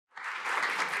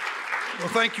Well,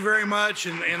 thank you very much,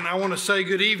 and I want to say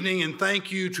good evening and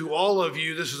thank you to all of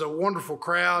you. This is a wonderful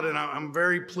crowd, and I'm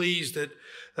very pleased that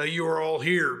you are all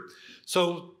here.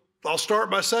 So I'll start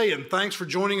by saying thanks for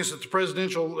joining us at the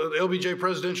LBJ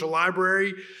Presidential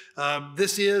Library.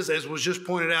 This is, as was just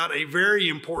pointed out, a very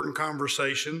important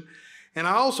conversation. And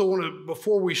I also want to,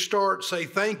 before we start, say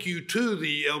thank you to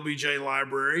the LBJ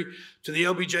Library, to the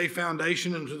LBJ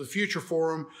Foundation, and to the Future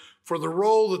Forum for the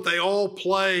role that they all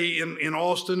play in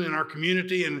Austin, in our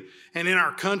community, and in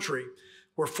our country.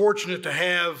 We're fortunate to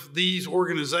have these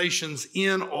organizations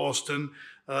in Austin,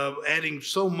 adding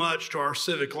so much to our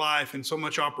civic life and so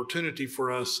much opportunity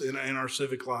for us in our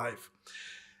civic life.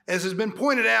 As has been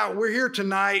pointed out, we're here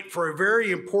tonight for a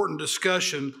very important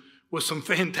discussion with some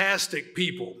fantastic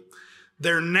people.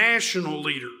 They're national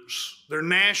leaders, they're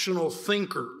national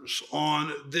thinkers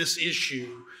on this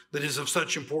issue that is of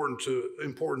such importance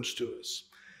to us.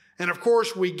 And of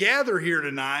course, we gather here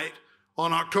tonight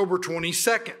on October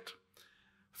 22nd.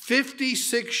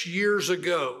 56 years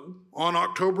ago, on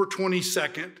October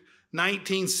 22nd,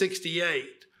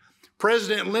 1968,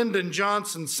 President Lyndon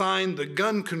Johnson signed the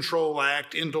Gun Control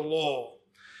Act into law.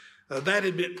 That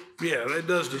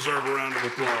does deserve a round of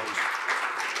applause.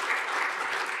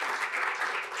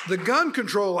 The Gun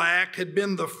Control Act had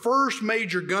been the first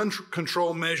major gun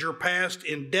control measure passed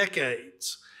in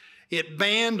decades. It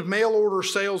banned mail-order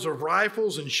sales of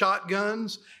rifles and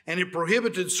shotguns, and it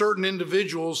prohibited certain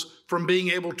individuals from being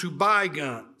able to buy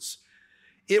guns.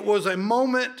 It was a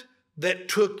moment that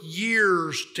took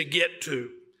years to get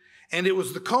to, and it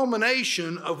was the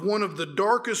culmination of one of the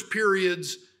darkest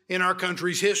periods in our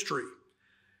country's history.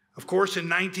 Of course, in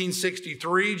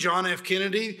 1963, John F.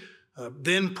 Kennedy,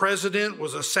 then president,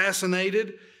 was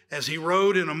assassinated as he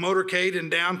rode in a motorcade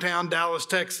in downtown Dallas,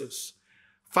 Texas.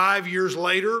 5 years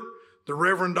later, the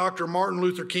Reverend Dr. Martin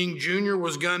Luther King Jr.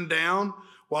 was gunned down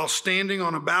while standing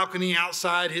on a balcony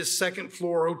outside his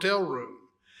second-floor hotel room.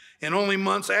 And only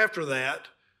months after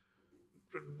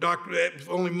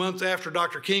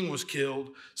Dr. King was killed,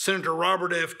 Senator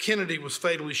Robert F. Kennedy was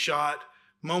fatally shot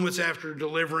moments after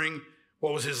delivering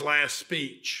what was his last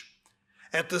speech.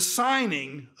 At the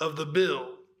signing of the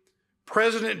bill,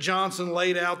 President Johnson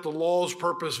laid out the law's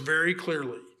purpose very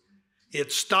clearly.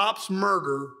 It stops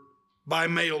murder by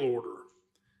mail order.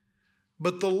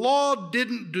 But the law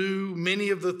didn't do many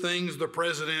of the things the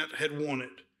president had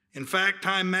wanted. In fact,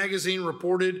 Time magazine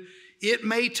reported it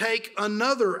may take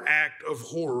another act of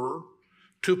horror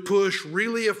to push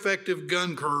really effective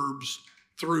gun curbs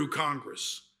through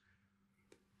Congress.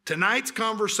 Tonight's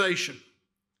conversation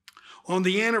on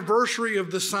the anniversary of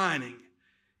the signing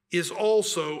is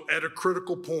also at a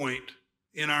critical point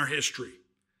in our history.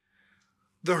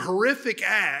 The horrific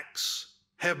acts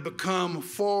have become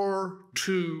far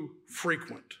too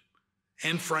frequent,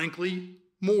 and frankly,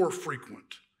 more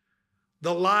frequent.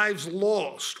 The lives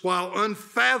lost, while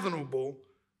unfathomable,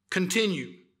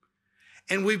 continue,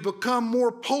 and we've become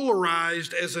more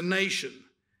polarized as a nation.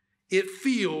 It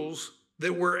feels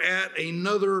that we're at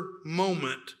another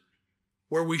moment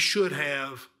where we should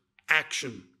have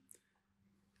action.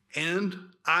 And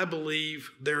I believe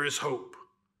there is hope,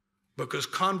 because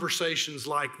conversations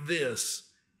like this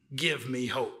give me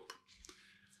hope.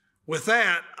 With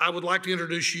that, I would like to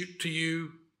introduce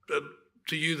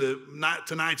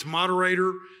tonight's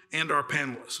moderator and our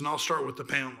panelists, and I'll start with the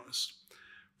panelists.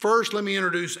 First, let me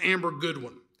introduce Amber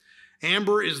Goodwin.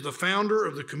 Amber is the founder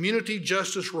of the Community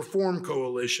Justice Reform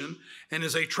Coalition and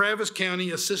is a Travis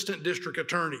County Assistant District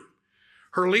Attorney.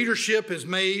 Her leadership has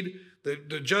made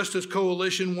the Justice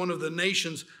Coalition one of the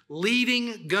nation's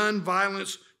leading gun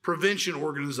violence prevention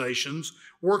organizations,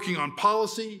 working on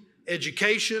policy,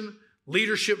 education,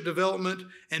 leadership development,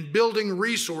 and building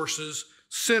resources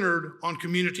centered on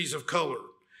communities of color.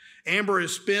 Amber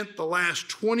has spent the last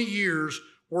 20 years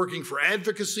working for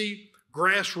advocacy,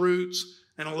 grassroots,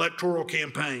 and electoral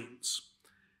campaigns.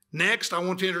 Next, I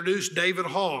want to introduce David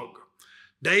Hogg.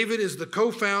 David is the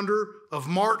co-founder of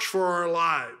March for Our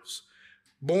Lives.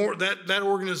 That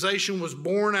organization was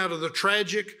born out of the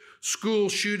tragic school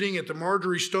shooting at the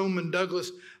Marjory Stoneman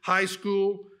Douglas High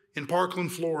School in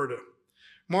Parkland, Florida.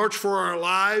 March for Our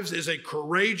Lives is a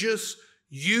courageous,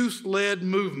 youth-led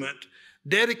movement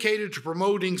dedicated to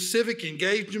promoting civic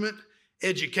engagement,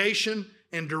 education,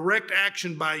 and direct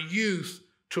action by youth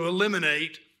to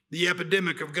eliminate the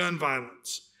epidemic of gun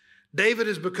violence. David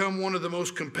has become one of the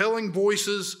most compelling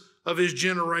voices of his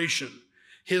generation.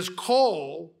 His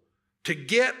call to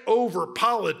get over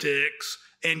politics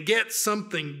and get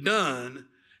something done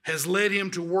has led him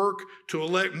to work to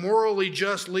elect morally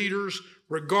just leaders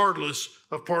regardless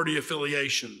of party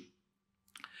affiliation.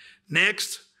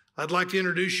 Next, I'd like to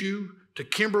introduce you to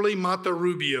Kimberly Mata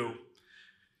Rubio.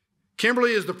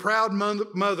 Kimberly is the proud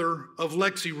mother of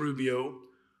Lexi Rubio,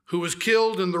 who was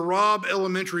killed in the Robb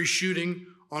Elementary shooting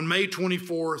on May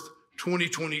 24th,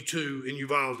 2022 in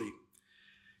Uvalde.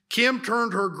 Kim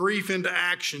turned her grief into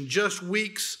action just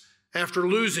weeks after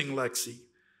losing Lexi,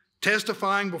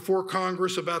 testifying before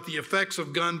Congress about the effects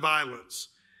of gun violence.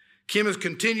 Kim has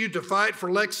continued to fight for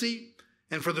Lexi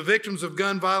and for the victims of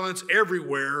gun violence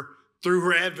everywhere through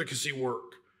her advocacy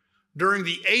work. During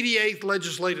the 88th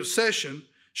legislative session,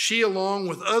 she, along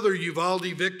with other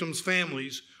Uvalde victims'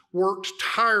 families, worked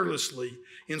tirelessly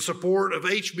in support of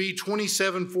HB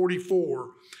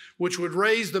 2744, which would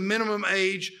raise the minimum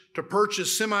age to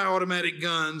purchase semi-automatic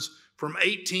guns from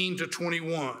 18 to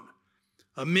 21.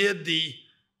 Amid the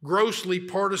grossly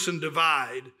partisan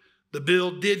divide, the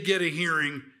bill did get a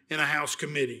hearing in a House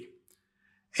committee.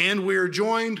 And we are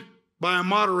joined by a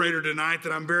moderator tonight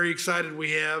that I'm very excited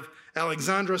we have,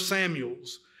 Alexandra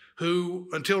Samuels, who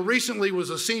until recently was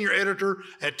a senior editor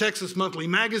at Texas Monthly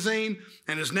Magazine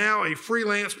and is now a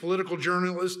freelance political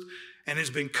journalist and has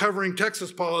been covering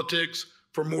Texas politics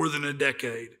for more than a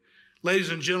decade. Ladies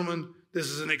and gentlemen, this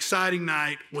is an exciting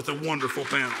night with a wonderful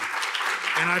panel.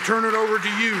 And I turn it over to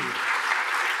you.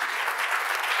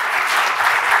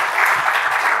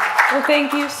 Well,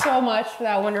 thank you so much for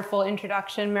that wonderful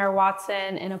introduction, Mayor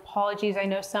Watson, and apologies. I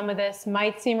know some of this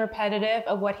might seem repetitive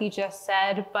of what he just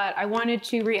said, but I wanted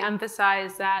to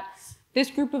reemphasize that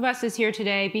this group of us is here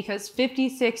today because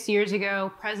 56 years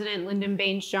ago, President Lyndon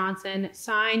Baines Johnson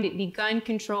signed the Gun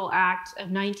Control Act of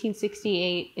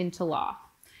 1968 into law.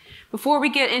 Before we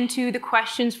get into the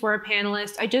questions for our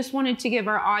panelists, I just wanted to give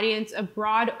our audience a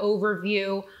broad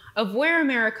overview of where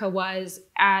America was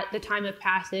at the time of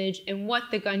passage and what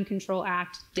the Gun Control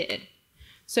Act did.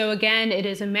 So again, it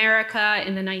is America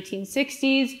in the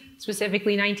 1960s,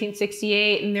 specifically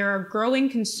 1968, and there are growing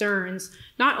concerns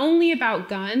not only about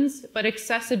guns, but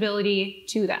accessibility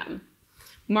to them.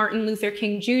 Martin Luther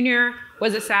King Jr.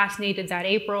 was assassinated that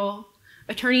April.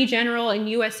 Attorney General and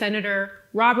US Senator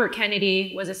Robert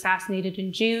Kennedy was assassinated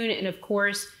in June, and of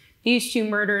course, these two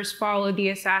murders followed the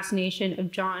assassination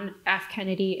of John F.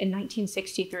 Kennedy in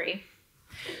 1963.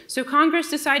 So Congress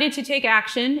decided to take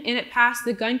action, and it passed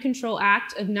the Gun Control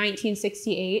Act of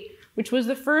 1968, which was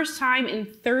the first time in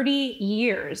 30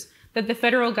 years that the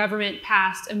federal government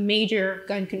passed a major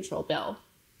gun control bill.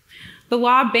 The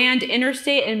law banned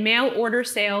interstate and mail order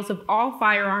sales of all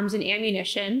firearms and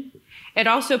ammunition. It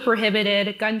also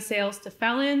prohibited gun sales to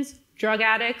felons, drug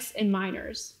addicts, and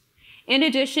minors. In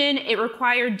addition, it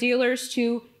required dealers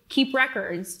to keep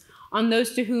records on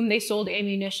those to whom they sold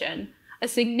ammunition, a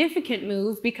significant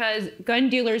move because gun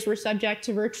dealers were subject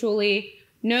to virtually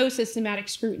no systematic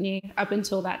scrutiny up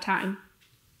until that time.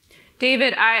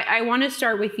 David, I want to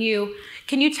start with you.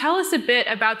 Can you tell us a bit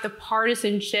about the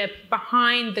partisanship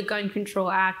behind the Gun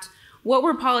Control Act? What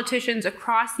were politicians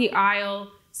across the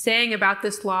aisle saying about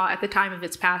this law at the time of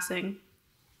its passing?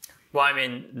 Well, I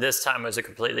mean, this time was a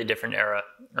completely different era,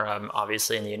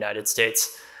 obviously, in the United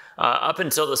States. Up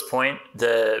until this point,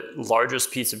 the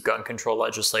largest piece of gun control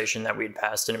legislation that we'd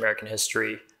passed in American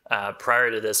history prior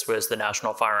to this was the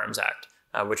National Firearms Act,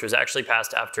 which was actually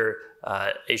passed after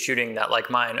a shooting that, like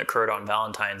mine, occurred on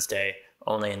Valentine's Day,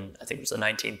 only in, I think it was the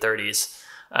 1930s.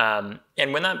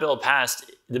 And when that bill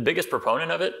passed, the biggest proponent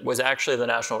of it was actually the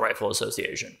National Rifle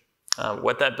Association.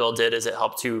 What that bill did is it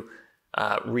helped to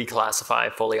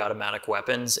reclassify fully automatic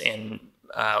weapons and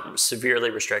severely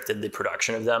restricted the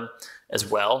production of them as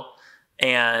well.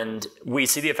 And we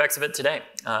see the effects of it today.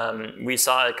 We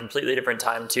saw a completely different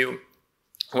time too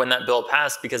when that bill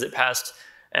passed, because it passed,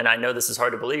 and I know this is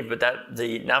hard to believe, but that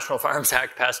the National Firearms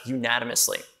Act passed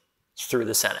unanimously through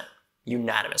the Senate,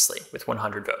 unanimously with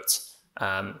 100 votes.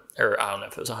 Or I don't know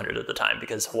if it was 100 at the time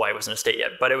because Hawaii wasn't a state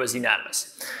yet, but it was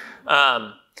unanimous.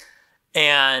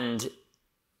 And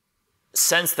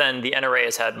since then, the NRA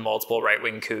has had multiple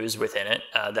right-wing coups within it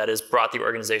that has brought the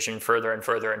organization further and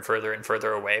further and further and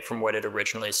further away from what it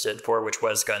originally stood for, which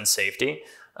was gun safety,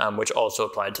 which also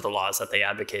applied to the laws that they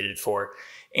advocated for.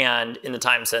 And in the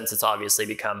time since, it's obviously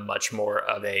become much more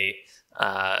of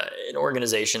an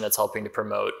organization that's helping to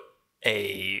promote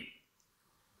a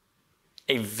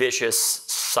vicious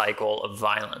cycle of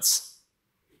violence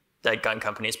that gun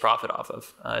companies profit off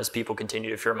of, as people continue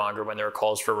to fearmonger when there are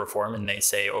calls for reform, and they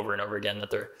say over and over again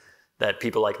that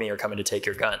people like me are coming to take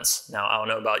your guns. Now, I don't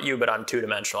know about you, but I'm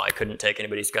two-dimensional. I couldn't take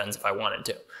anybody's guns if I wanted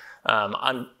to.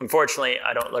 Unfortunately,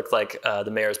 I don't look like the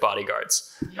mayor's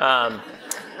bodyguards.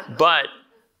 But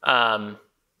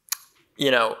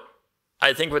you know,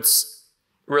 I think what's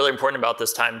really important about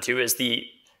this time too is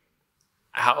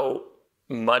how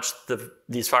much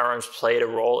these firearms played a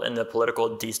role in the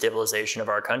political destabilization of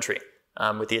our country,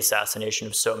 with the assassination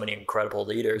of so many incredible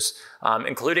leaders,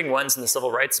 including ones in the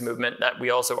civil rights movement that we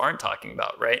also aren't talking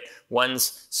about, right?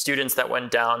 Students that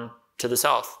went down to the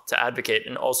South to advocate,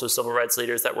 and also civil rights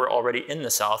leaders that were already in the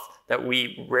South that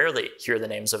we rarely hear the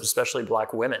names of, especially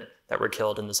Black women that were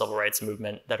killed in the civil rights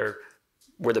movement that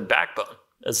were the backbone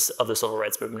of the civil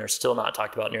rights movement, are still not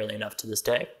talked about nearly enough to this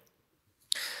day.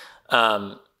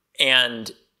 And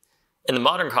in the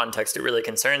modern context, it really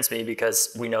concerns me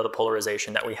because we know the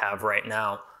polarization that we have right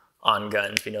now on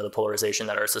guns. We know the polarization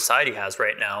that our society has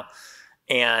right now.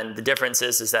 And the difference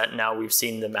is that now we've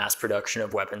seen the mass production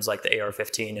of weapons like the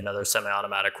AR-15 and other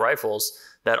semi-automatic rifles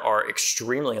that are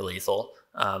extremely lethal,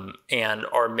 and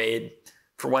are made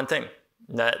for one thing,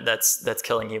 that's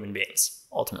killing human beings.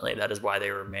 Ultimately, that is why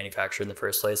they were manufactured in the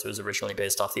first place. It was originally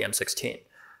based off the M16.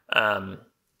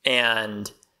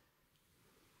 And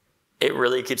it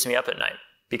really keeps me up at night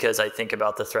because I think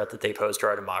about the threat that they pose to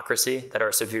our democracy, that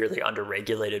our severely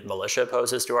underregulated militia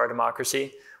poses to our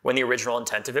democracy, when the original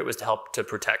intent of it was to help to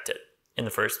protect it in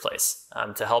the first place,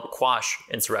 to help quash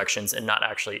insurrections and not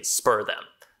actually spur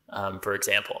them, for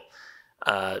example.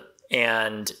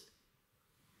 And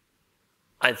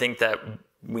I think that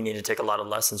we need to take a lot of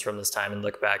lessons from this time and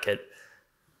look back at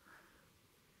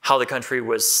how the country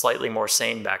was slightly more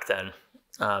sane back then,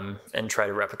 and try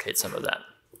to replicate some of that.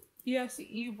 Yes,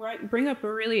 you bring up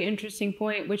a really interesting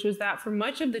point, which was that for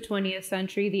much of the 20th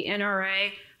century, the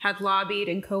NRA had lobbied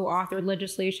and co-authored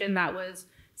legislation that was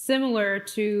similar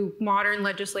to modern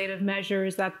legislative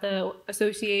measures that the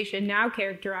association now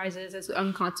characterizes as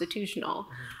unconstitutional.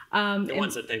 The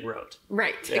ones that they wrote.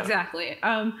 Right, yeah. Exactly.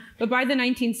 But by the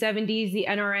 1970s, the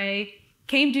NRA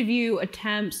came to view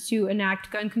attempts to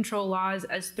enact gun control laws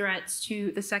as threats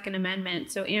to the Second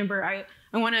Amendment. So Amber, I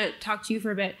want to talk to you for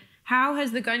a bit. How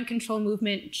has the gun control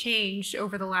movement changed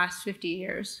over the last 50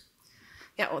 years?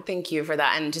 Yeah, well, thank you for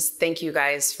that. And just thank you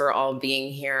guys for all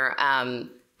being here.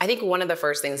 I think one of the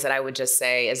first things that I would just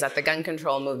say is that the gun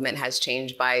control movement has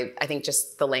changed by, I think,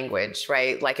 just the language,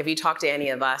 right? Like if you talk to any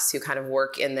of us who kind of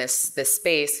work in this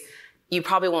space, you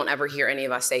probably won't ever hear any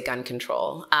of us say gun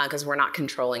control because we're not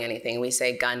controlling anything. We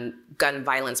say gun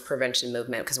violence prevention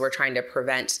movement because we're trying to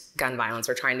prevent gun violence.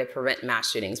 We're trying to prevent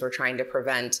mass shootings. We're trying to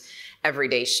prevent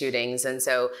everyday shootings. And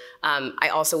so I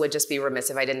also would just be remiss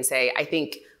if I didn't say, I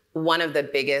think one of the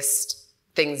biggest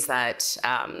things that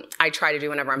I try to do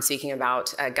whenever I'm speaking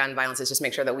about gun violence is just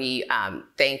make sure that we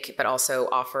thank, but also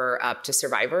offer up to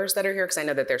survivors that are here, because I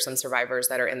know that there's some survivors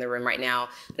that are in the room right now.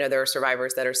 I know there are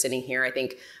survivors that are sitting here. I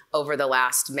think over the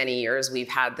last many years, we've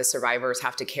had the survivors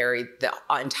have to carry the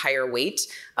entire weight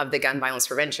of the gun violence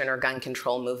prevention or gun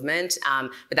control movement,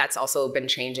 but that's also been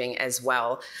changing as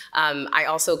well. I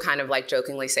also kind of like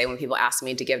jokingly say when people ask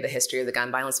me to give the history of the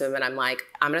gun violence movement, I'm like,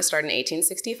 I'm going to start in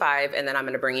 1865 and then I'm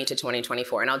going to bring you to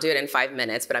 2024, and I'll do it in 5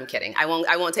 minutes, but I'm kidding. I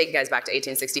won't take you guys back to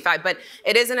 1865, but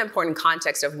it is an important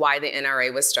context of why the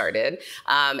NRA was started.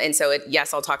 And so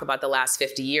yes, I'll talk about the last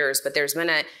 50 years, but there's been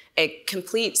a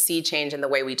complete sea change in the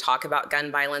way we talk about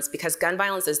gun violence, because gun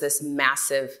violence is this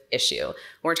massive issue. When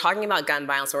we're talking about gun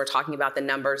violence, we're talking about the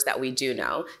numbers that we do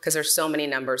know, because there's so many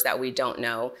numbers that we don't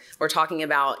know. We're talking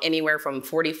about anywhere from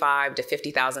 45 to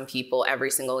 50,000 people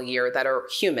every single year that are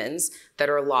humans that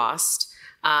are lost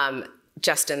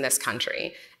just in this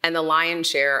country. And the lion's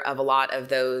share of a lot of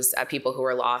those people who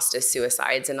are lost is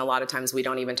suicides. And a lot of times we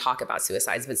don't even talk about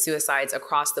suicides, but suicides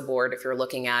across the board, if you're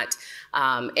looking at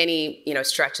any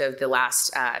stretch of the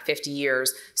last 50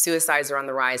 years, suicides are on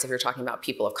the rise if you're talking about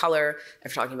people of color,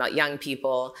 if you're talking about young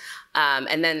people.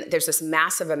 And then there's this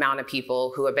massive amount of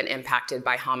people who have been impacted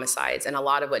by homicides. And a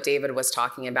lot of what David was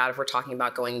talking about, if we're talking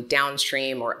about going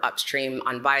downstream or upstream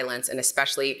on violence, and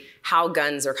especially how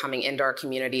guns are coming into our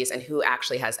communities and who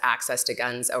actually has access to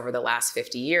guns over the last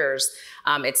 50 years.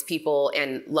 It's people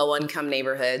in low-income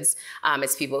neighborhoods.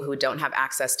 It's people who don't have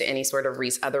access to any sort of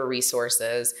other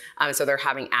resources. So they're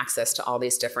having access to all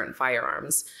these different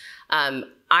firearms.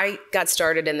 I got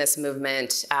started in this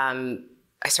movement.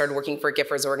 I started working for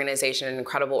Giffords organization, an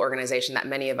incredible organization that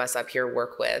many of us up here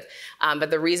work with. But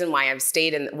the reason why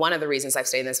one of the reasons I've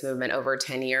stayed in this movement over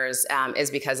 10 years is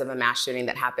because of a mass shooting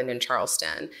that happened in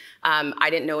Charleston. I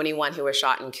didn't know anyone who was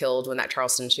shot and killed when that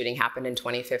Charleston shooting happened in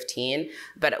 2015.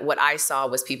 But what I saw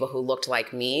was people who looked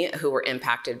like me who were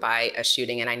impacted by a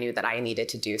shooting, and I knew that I needed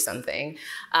to do something.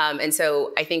 And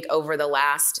so I think over the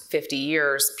last 50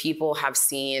 years, people have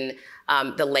seen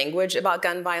the language about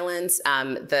gun violence,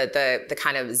 the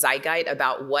kind of zeitgeist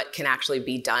about what can actually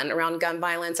be done around gun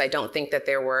violence. I don't think that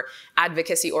there were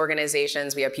advocacy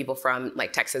organizations. We have people from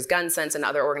like Texas Gun Sense and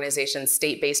other organizations,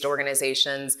 state-based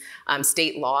organizations.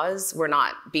 State laws were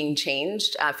not being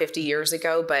changed 50 years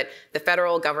ago, but the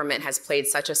federal government has played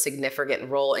such a significant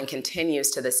role and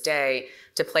continues to this day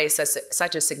to play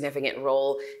such a significant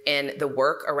role in the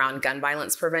work around gun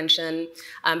violence prevention.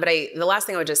 But the last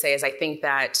thing I would just say is I think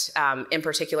that in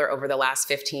particular over the last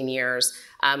 15 years,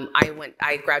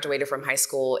 I graduated from high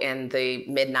school in the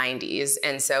mid 90s.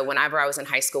 And so whenever I was in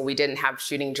high school, we didn't have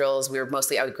shooting drills.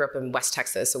 I grew up in West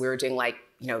Texas. So we were doing like,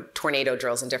 tornado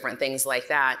drills and different things like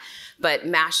that. But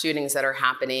mass shootings that are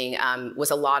happening was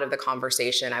a lot of the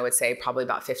conversation, I would say, probably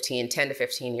about 10 to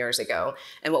 15 years ago.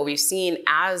 And what we've seen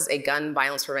as a gun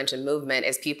violence prevention movement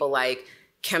is people like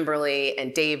Kimberly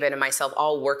and David and myself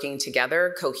all working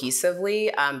together cohesively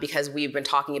because we've been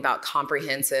talking about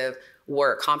comprehensive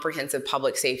work, comprehensive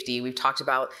public safety. We've talked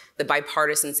about the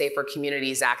Bipartisan Safer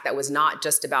Communities Act that was not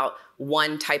just about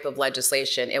one type of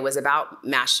legislation. It was about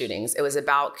mass shootings. It was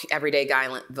about everyday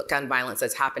gun violence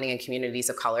that's happening in communities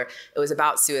of color. It was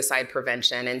about suicide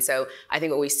prevention. And so I think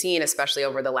what we've seen, especially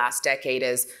over the last decade,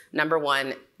 is number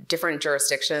one, different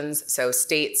jurisdictions, so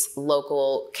states,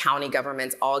 local, county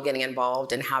governments, all getting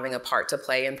involved and having a part to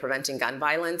play in preventing gun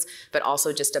violence, but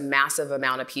also just a massive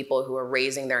amount of people who are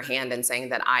raising their hand and saying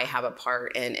that I have a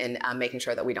part in making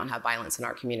sure that we don't have violence in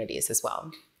our communities as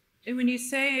well. And when you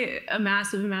say a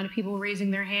massive amount of people raising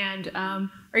their hand,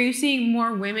 are you seeing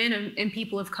more women and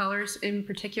people of colors in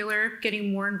particular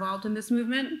getting more involved in this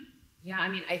movement? Yeah, I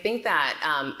mean, I think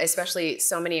that especially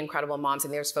so many incredible moms,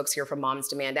 and there's folks here from Moms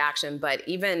Demand Action, but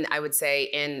even I would say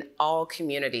in all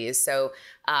communities. So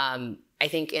I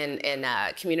think in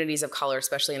communities of color,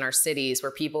 especially in our cities,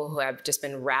 where people who have just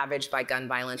been ravaged by gun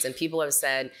violence, and people have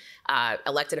said,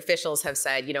 elected officials have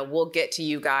said, we'll get to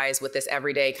you guys with this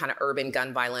everyday kind of urban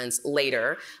gun violence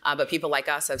later. But people like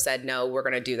us have said, no, we're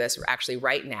going to do this actually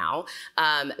right now.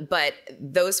 But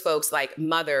those folks like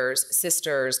mothers,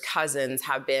 sisters, cousins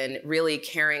have been really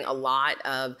carrying a lot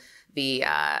of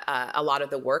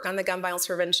the work on the gun violence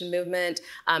prevention movement,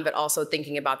 but also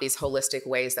thinking about these holistic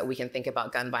ways that we can think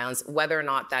about gun violence, whether or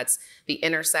not that's the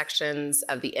intersections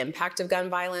of the impact of gun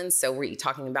violence. So we're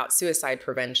talking about suicide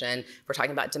prevention, we're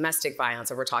talking about domestic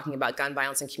violence, or we're talking about gun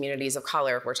violence in communities of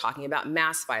color, we're talking about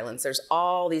mass violence. There's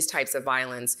all these types of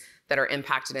violence that are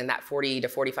impacted in that 40 to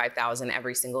 45,000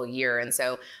 every single year. And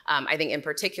so I think in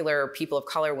particular, people of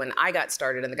color, when I got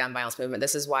started in the gun violence movement,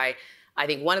 this is why I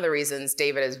think one of the reasons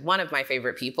David is one of my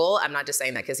favorite people. I'm not just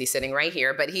saying that because he's sitting right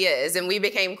here, but he is. And we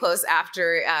became close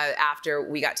after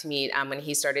we got to meet when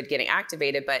he started getting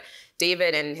activated. But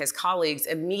David and his colleagues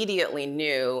immediately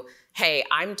knew, hey,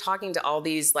 I'm talking to all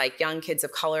these like young kids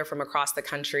of color from across the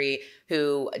country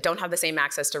who don't have the same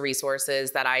access to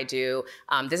resources that I do.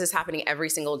 This is happening every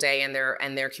single day in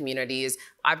their communities.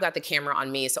 I've got the camera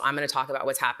on me, so I'm going to talk about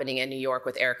what's happening in New York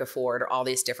with Erica Ford or all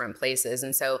these different places.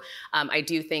 And so I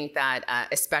do think that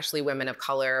especially women of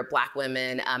color, Black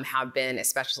women have been,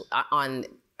 especially on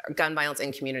gun violence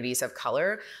in communities of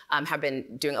color, have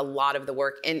been doing a lot of the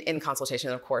work in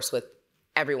consultation, of course, with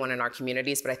everyone in our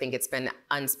communities, but I think it's been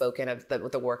unspoken of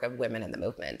the work of women in the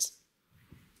movement.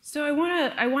 So I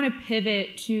want to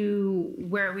pivot to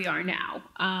where we are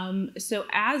now. So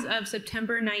as of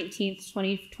September 19th,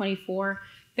 2024,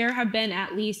 there have been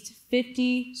at least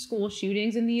 50 school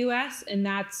shootings in the US, and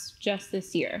that's just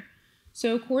this year.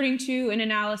 So according to an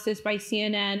analysis by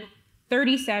CNN,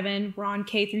 37 were on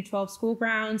K through 12 school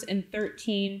grounds and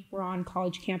 13 were on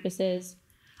college campuses.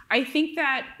 I think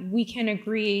that we can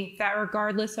agree that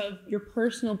regardless of your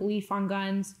personal belief on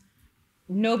guns,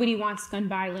 nobody wants gun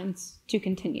violence to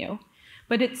continue.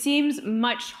 But it seems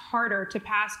much harder to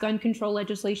pass gun control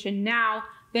legislation now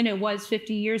than it was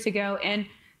 50 years ago. And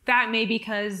that may be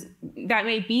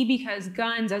because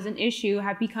guns as an issue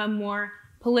have become more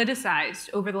politicized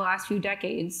over the last few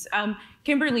decades.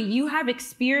 Kimberly, you have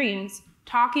experience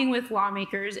talking with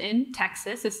lawmakers in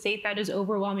Texas, a state that is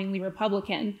overwhelmingly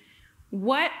Republican.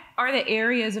 What are the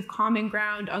areas of common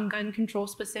ground on gun control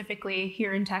specifically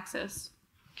here in Texas?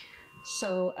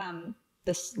 So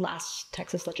this last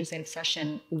Texas legislative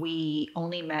session, we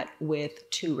only met with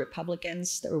 2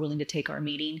 Republicans that were willing to take our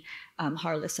meeting,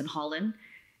 Harless and Holland.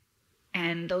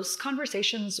 And those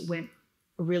conversations went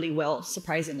really well,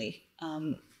 surprisingly.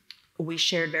 We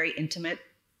shared very intimate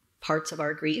parts of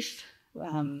our grief,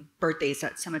 birthdays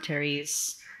at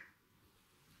cemeteries,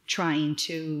 trying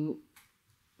to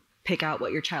pick out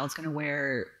what your child's going to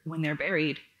wear when they're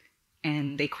buried.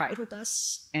 And they cried with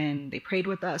us and they prayed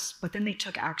with us, but then they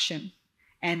took action.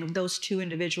 And those two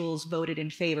individuals voted in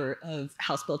favor of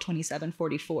House Bill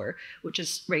 2744, which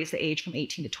has raised the age from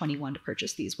 18 to 21 to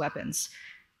purchase these weapons.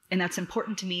 And that's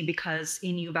important to me because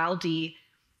in Uvalde,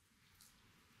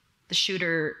 the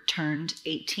shooter turned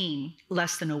 18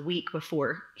 less than a week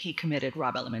before he committed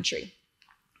Robb Elementary.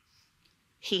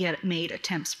 He had made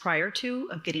attempts prior to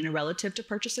of getting a relative to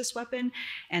purchase this weapon,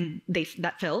 and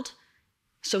that failed.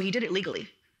 So he did it legally.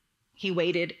 He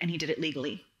waited and he did it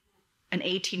legally. An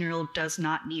 18-year-old does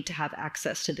not need to have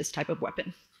access to this type of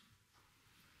weapon.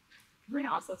 I'm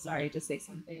also sorry to say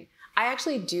something. I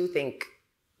actually do think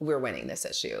we're winning this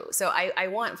issue. So I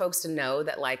want folks to know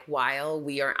that like, while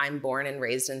I'm born and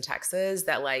raised in Texas,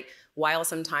 that like, while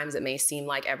sometimes it may seem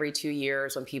like every 2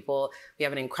 years when we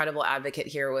have an incredible advocate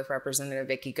here with Representative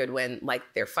Vicki Goodwin, like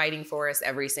they're fighting for us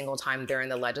every single time they're in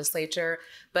the legislature,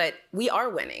 but we are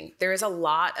winning. There is a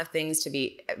lot of things to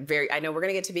be I know we're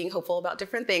gonna get to being hopeful about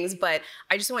different things, but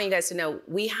I just want you guys to know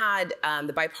we had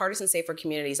the Bipartisan Safer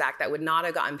Communities Act that would not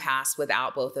have gotten passed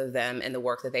without both of them and the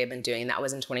work that they've been doing. That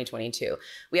was in 2022.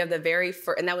 We have the very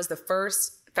first, and that was the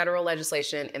first federal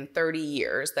legislation in 30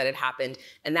 years that had happened,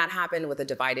 and that happened with a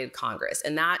divided Congress.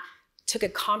 And that took a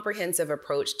comprehensive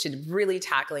approach to really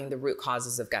tackling the root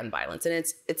causes of gun violence. And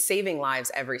it's saving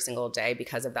lives every single day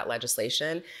because of that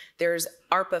legislation. There's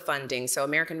ARPA funding, so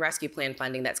American Rescue Plan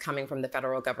funding that's coming from the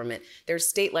federal government. There's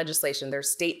state legislation, there's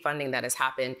state funding that has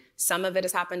happened. Some of it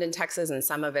has happened in Texas and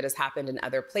some of it has happened in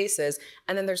other places.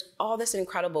 And then there's all this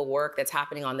incredible work that's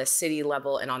happening on the city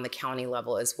level and on the county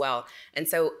level as well. And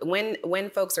so when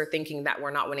folks are thinking that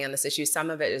we're not winning on this issue, some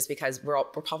of it is because we're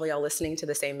probably all listening to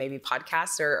the same maybe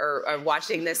podcasts or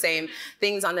watching the same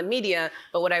things on the media.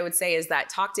 But what I would say is that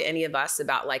talk to any of us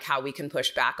about like how we can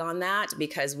push back on that,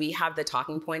 because we have the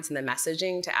talking points and the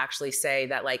messaging to actually say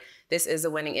that like this is a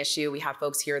winning issue. We have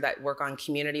folks here that work on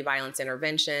community violence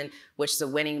intervention, which is a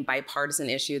winning bipartisan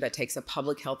issue that takes a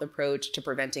public health approach to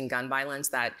preventing gun violence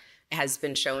that has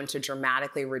been shown to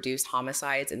dramatically reduce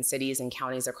homicides in cities and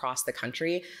counties across the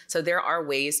country. So there are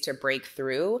ways to break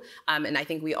through. And I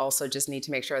think we also just need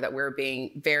to make sure that we're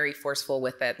being very forceful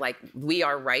with it. Like, we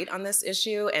are right on this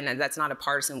issue, and that's not a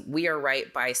partisan. We are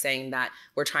right by saying that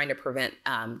we're trying to prevent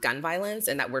gun violence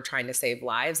and that we're trying to save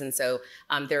lives. And so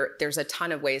there's a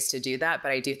ton of ways to do that,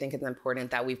 but I do think it's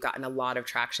important that we've gotten a lot of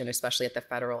traction, especially at the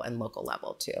federal and local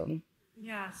level too.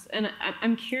 Yes, and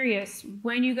I'm curious,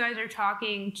 when you guys are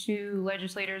talking to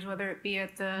legislators, whether it be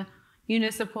at the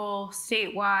municipal,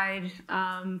 statewide,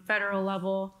 federal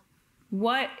level,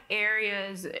 are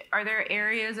there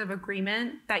areas of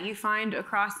agreement that you find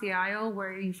across the aisle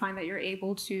where you find that you're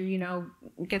able to,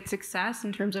 get success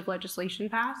in terms of legislation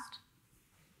passed?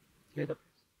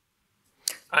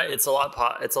 It's a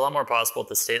lot more possible at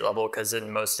the state level because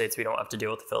in most states we don't have to deal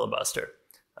with the filibuster.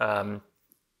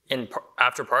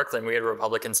 After Parkland, we had a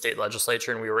Republican state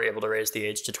legislature, and we were able to raise the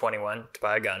age to 21 to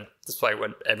buy a gun, despite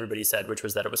what everybody said, which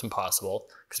was that it was impossible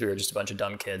because we were just a bunch of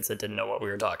dumb kids that didn't know what we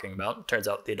were talking about. Turns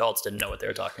out the adults didn't know what they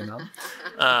were talking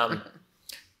about.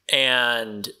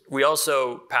 And we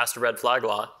also passed a red flag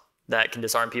law that can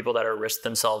disarm people that are risk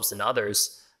themselves and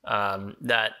others.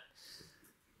 That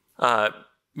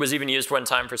was even used one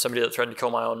time for somebody that threatened to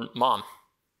kill my own mom.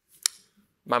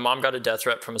 My mom got a death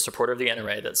threat from a supporter of the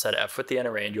NRA that said, F with the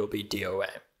NRA and you'll be DOA.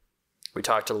 We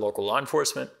talked to local law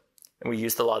enforcement, and we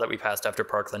used the law that we passed after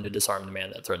Parkland to disarm the man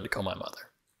that threatened to kill my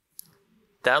mother.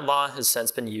 That law has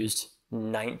since been used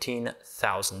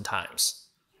 19,000 times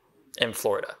in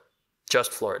Florida,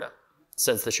 just Florida,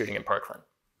 since the shooting in Parkland,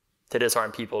 to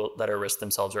disarm people that are risk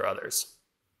themselves or others.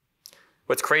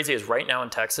 What's crazy is right now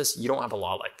in Texas, you don't have a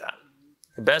law like that.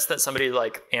 The best that somebody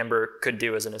like Amber could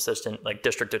do as an assistant, like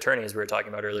district attorney, as we were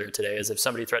talking about earlier today, is if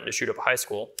somebody threatened to shoot up a high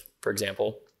school, for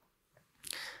example,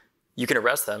 you can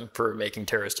arrest them for making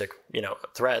terroristic,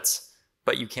 threats,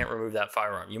 but you can't remove that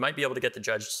firearm. You might be able to get the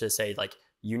judge to say, like,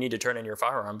 you need to turn in your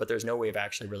firearm, but there's no way of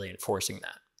actually really enforcing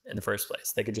that in the first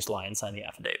place. They could just lie and sign the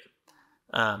affidavit.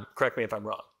 Correct me if I'm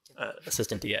wrong,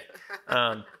 Assistant DA.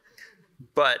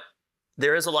 But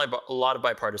there is a lot of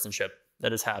bipartisanship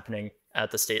that is happening at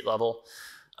the state level.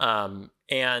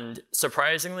 And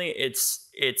surprisingly, it's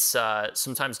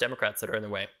sometimes Democrats that are in the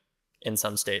way in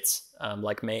some states,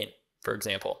 like Maine, for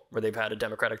example, where they've had a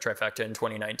Democratic trifecta in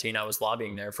 2019. I was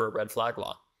lobbying there for a red flag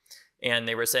law. And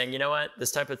they were saying, you know what,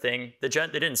 this type of thing, they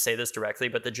didn't say this directly,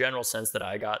 but the general sense that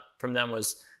I got from them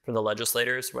was, from the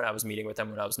legislators when I was meeting with them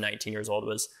when I was 19 years old,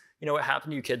 was, what happened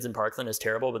to you kids in Parkland is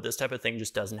terrible, but this type of thing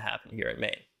just doesn't happen here in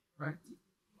Maine. Right.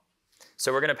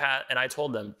 So we're going to pass, and I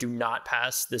told them, do not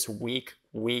pass this weak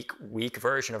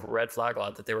version of a red flag law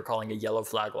that they were calling a yellow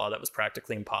flag law that was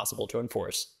practically impossible to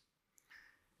enforce.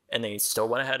 And they still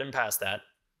went ahead and passed that.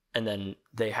 And then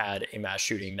they had a mass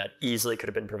shooting that easily could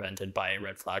have been prevented by a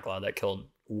red flag law that killed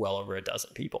well over a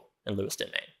dozen people in Lewiston,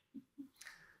 Maine.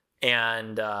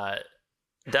 And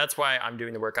that's why I'm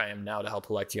doing the work I am now to help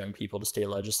elect young people to state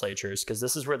legislatures, because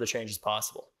this is where the change is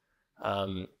possible,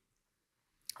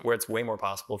 where it's way more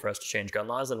possible for us to change gun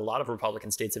laws. And a lot of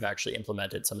Republican states have actually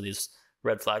implemented some of these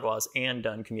red flag laws and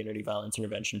done community violence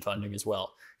intervention funding as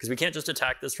well. Because we can't just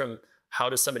attack this from how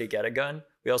does somebody get a gun?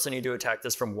 We also need to attack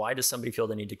this from why does somebody feel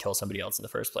the need to kill somebody else in the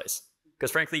first place?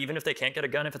 Because frankly, even if they can't get a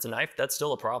gun, if it's a knife, that's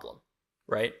still a problem,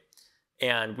 right?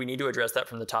 And we need to address that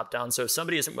from the top down. So if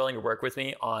somebody isn't willing to work with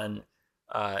me on,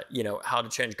 how to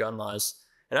change gun laws,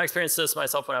 and I experienced this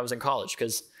myself when I was in college,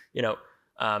 because,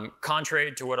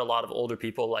 contrary to what a lot of older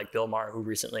people like Bill Maher, who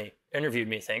recently interviewed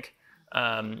me, think,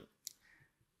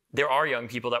 there are young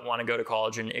people that want to go to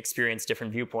college and experience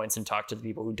different viewpoints and talk to the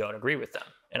people who don't agree with them.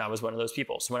 And I was one of those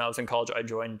people. So when I was in college, I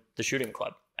joined the shooting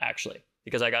club, actually,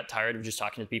 because I got tired of just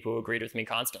talking to people who agreed with me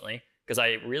constantly, because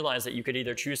I realized that you could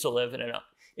either choose to live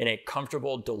in a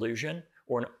comfortable delusion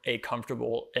or an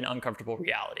uncomfortable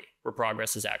reality where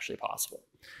progress is actually possible.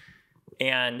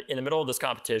 And in the middle of this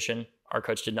competition, our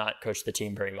coach did not coach the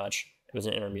team very much. It was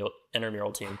an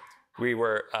intramural team. We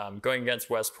were going against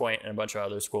West Point and a bunch of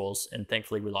other schools, and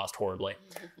thankfully we lost horribly.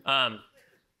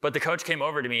 But the coach came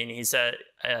over to me and he said,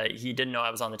 he didn't know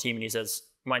I was on the team, and he says,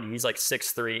 mind you, he's like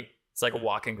 6'3", it's like a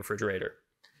walking refrigerator.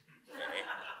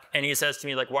 And he says to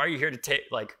me, like, why are you here to take,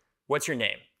 like, what's your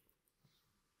name?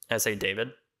 And I say,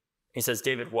 David. He says,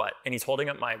 David what? And he's holding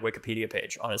up my Wikipedia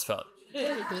page on his phone.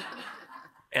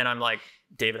 And I'm like,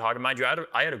 David Hagen, mind you,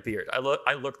 I had a beard.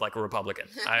 I looked like a Republican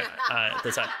at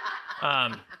the time.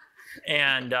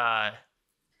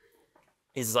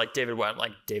 He's like, David what? I'm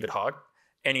like, David Hogg.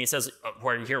 And he says,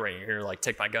 why are you here? You're here, like,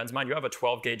 take my guns. Mind you, I have a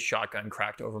 12-gauge shotgun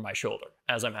cracked over my shoulder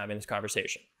as I'm having this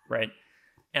conversation, right?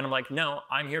 And I'm like, no,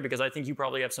 I'm here because I think you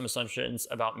probably have some assumptions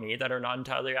about me that are not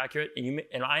entirely accurate,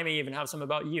 and I may even have some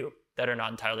about you that are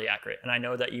not entirely accurate. And I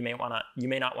know that you may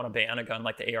not want to ban a gun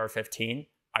like the AR-15,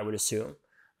 I would assume.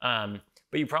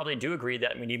 But you probably do agree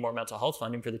that we need more mental health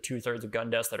funding for the 2/3 of gun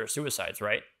deaths that are suicides,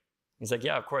 right? He's like,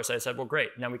 yeah, of course. I said, well, great.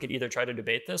 Now we could either try to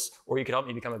debate this, or you could help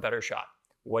me become a better shot.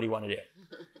 What do you want to do?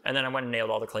 And then I went and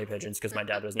nailed all the clay pigeons because my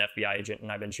dad was an FBI agent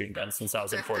and I've been shooting guns since I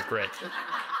was in 4th grade.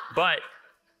 But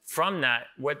from that,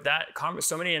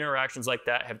 so many interactions like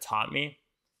that have taught me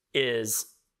is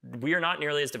we are not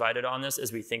nearly as divided on this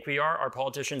as we think we are. Our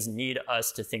politicians need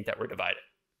us to think that we're divided,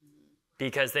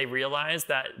 because they realize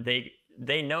that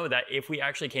they know that if we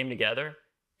actually came together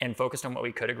and focused on what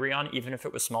we could agree on, even if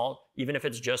it was small, even if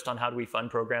it's just on how do we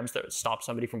fund programs that stop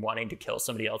somebody from wanting to kill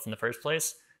somebody else in the first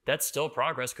place, that's still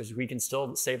progress because we can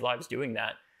still save lives doing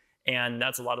that. And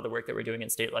that's a lot of the work that we're doing in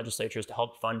state legislatures to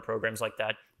help fund programs like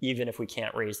that, even if we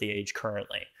can't raise the age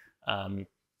currently,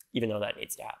 even though that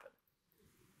needs to happen.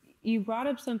 You brought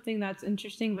up something that's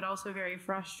interesting, but also very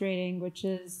frustrating, which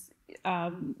is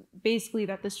basically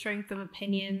that the strength of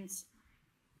opinions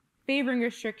favoring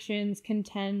restrictions can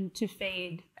tend to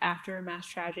fade after a mass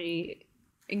tragedy,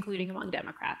 including among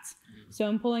Democrats. So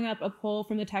I'm pulling up a poll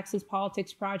from the Texas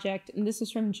Politics Project, and this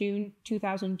is from June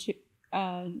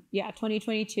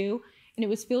 2022, and it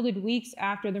was fielded weeks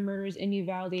after the murders in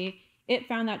Uvalde. It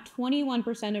found that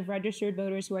 21% of registered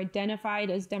voters who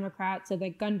identified as Democrats said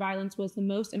that gun violence was the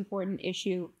most important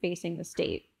issue facing the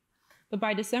state. But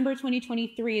by December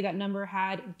 2023, that number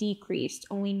had decreased.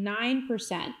 Only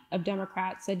 9% of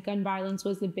Democrats said gun violence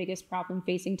was the biggest problem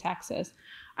facing Texas.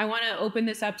 I want to open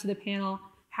this up to the panel.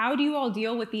 How do you all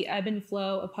deal with the ebb and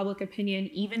flow of public opinion,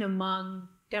 even among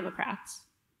Democrats?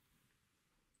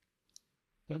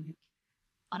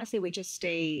 Honestly, we just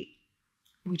stay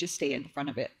in front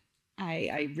of it.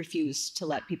 I refuse to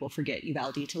let people forget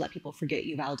Uvalde,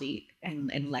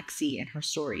 and Lexi and her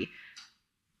story.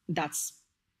 That's,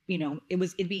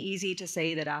 it'd be easy to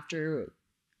say that after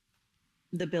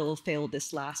the bill failed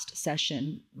this last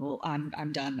session, well,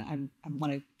 I'm done.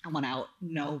 I want out.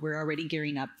 No, we're already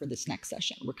gearing up for this next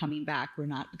session. We're coming back. We're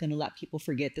not going to let people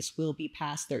forget. This will be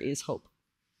passed. There is hope.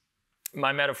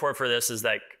 My metaphor for this is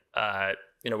like,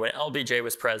 when LBJ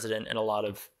was president and a lot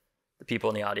of the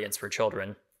people in the audience were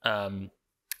children,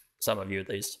 some of you at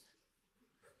least,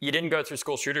 you didn't go through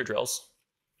school shooter drills,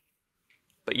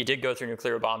 but you did go through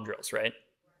nuclear bomb drills, right?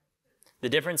 The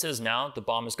difference is now the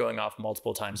bomb is going off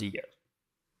multiple times a year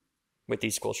with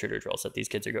these school shooter drills that these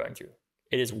kids are going through.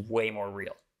 It is way more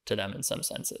real to them in some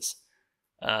senses.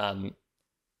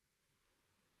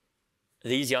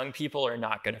 These young people are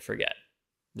not going to forget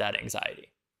that anxiety,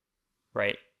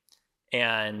 right?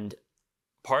 And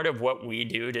part of what we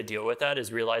do to deal with that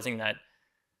is realizing that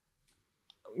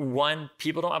One,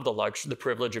 people don't have the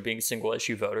privilege of being single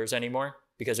issue voters anymore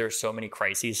because there are so many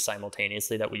crises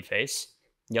simultaneously that we face.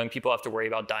 Young people have to worry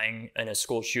about dying in a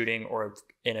school shooting or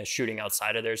in a shooting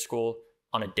outside of their school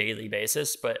on a daily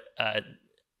basis, but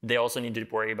they also need to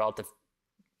worry about the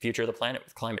future of the planet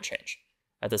with climate change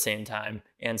at the same time,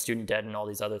 and student debt and all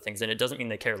these other things. And it doesn't mean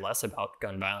they care less about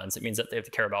gun violence. It means that they have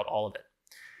to care about all of it.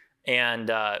 And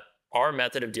our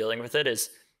method of dealing with it is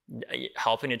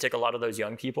helping to take a lot of those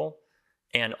young people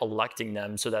and electing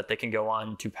them so that they can go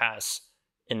on to pass,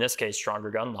 in this case,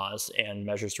 stronger gun laws and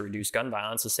measures to reduce gun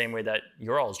violence, the same way that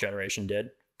your all's generation did,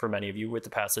 for many of you, with the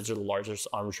passage of the largest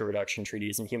arms reduction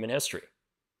treaties in human history.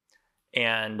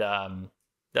 And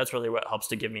that's really what helps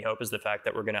to give me hope, is the fact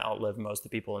that we're going to outlive most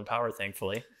of the people in power,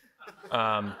 thankfully.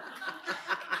 I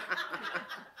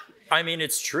mean,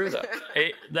 it's true, though.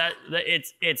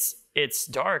 It's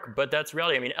dark, but that's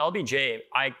reality. I mean, LBJ,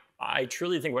 I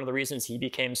truly think one of the reasons he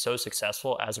became so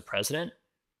successful as a president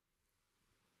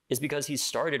is because he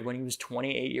started when he was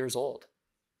 28 years old.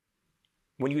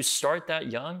 When you start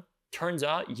that young, turns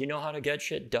out you know how to get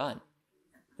shit done,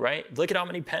 right? Look at how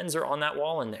many pens are on that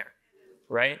wall in there,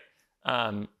 right?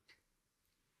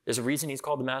 There's a reason he's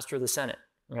called the master of the Senate,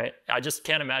 right? I just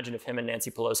can't imagine if him and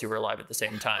Nancy Pelosi were alive at the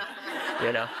same time,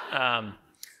 you know?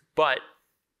 But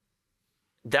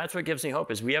that's what gives me hope,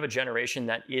 is we have a generation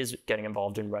that is getting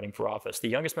involved in running for office. The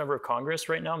youngest member of Congress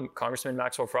right now, Congressman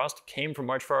Maxwell Frost, came from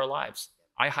March for Our Lives.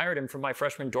 I hired him from my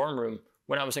freshman dorm room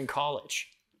when I was in college.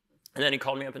 And then he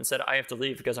called me up and said, I have to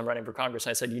leave because I'm running for Congress.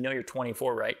 I said, you know, you're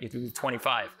 24, right? You have to be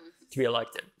 25 to be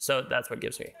elected. So that's what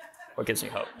gives me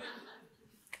hope.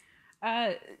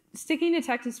 Sticking to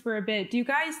Texas for a bit, do you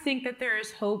guys think that there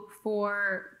is hope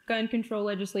for gun control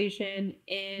legislation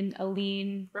in a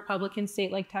lean Republican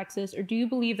state like Texas? Or do you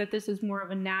believe that this is more of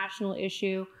a national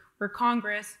issue where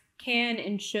Congress can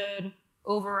and should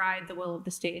override the will of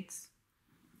the states?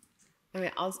 I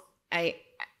mean,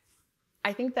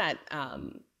 I think that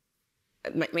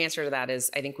my answer to that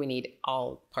is, I think we need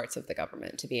all parts of the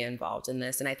government to be involved in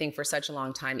this. And I think for such a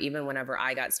long time, even whenever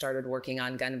I got started working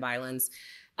on gun violence,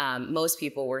 most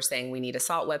people were saying we need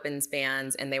assault weapons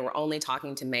bans, and they were only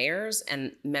talking to mayors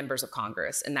and members of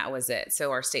Congress, and that was it.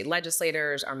 So our state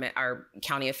legislators, our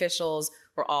county officials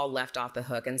were all left off the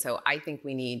hook. And so I think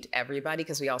we need everybody,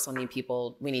 because we also need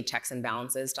people, we need checks and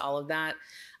balances to all of that.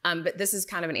 But this is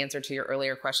kind of an answer to your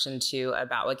earlier question too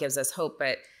about what gives us hope.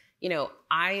 But you know,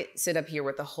 I sit up here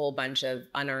with a whole bunch of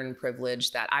unearned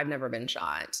privilege that I've never been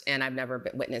shot and I've never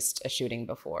witnessed a shooting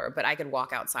before, but I could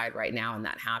walk outside right now and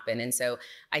that happen. And so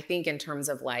I think in terms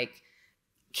of like,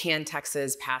 can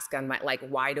Texas pass gun violence? Like,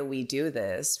 why do we do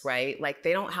this, right? Like,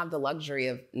 they don't have the luxury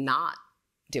of not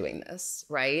doing this,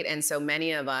 right? And so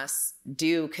many of us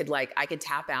I could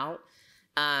tap out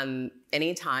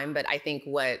anytime, but I think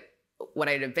what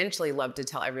I'd eventually love to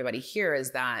tell everybody here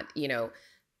is that, you know,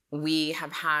 we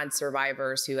have had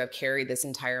survivors who have carried this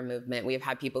entire movement. We have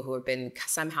had people who have been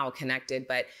somehow connected,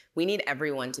 but we need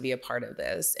everyone to be a part of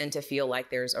this and to feel like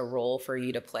there's a role for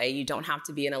you to play. You don't have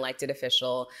to be an elected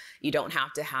official. You don't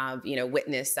have to have, you know,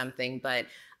 witness something, but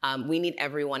we need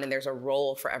everyone, and there's a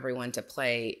role for everyone to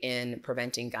play in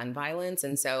preventing gun violence.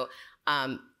 And so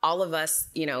all of us,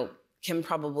 you know, Kim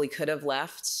probably could have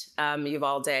left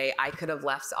Uvalde. I could have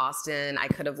left Austin. I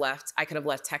could have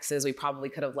left Texas. We probably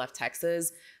could have left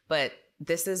Texas. But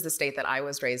this is the state that I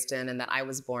was raised in and that I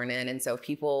was born in. And so if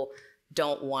people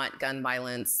don't want gun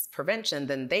violence prevention,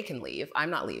 then they can leave. I'm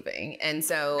not leaving. And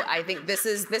so I think this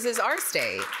is our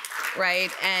state,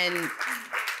 right? And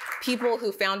people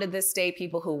who founded this state,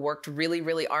 people who worked really,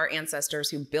 really, our ancestors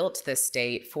who built this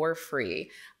state for free,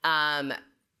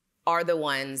 are the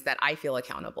ones that I feel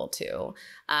accountable to.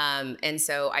 And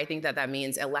so I think that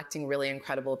means electing really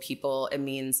incredible people. It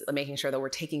means making sure that we're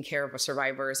taking care of our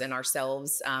survivors and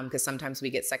ourselves, because sometimes we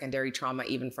get secondary trauma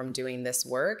even from doing this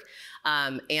work.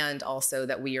 And also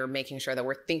that we are making sure that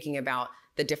we're thinking about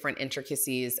the different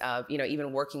intricacies of, you know,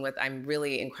 even working with, I'm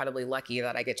really incredibly lucky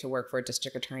that I get to work for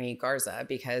District Attorney Garza,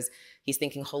 because he's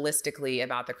thinking holistically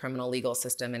about the criminal legal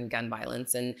system and gun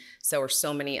violence. And so are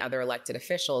so many other elected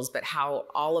officials, but how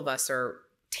all of us are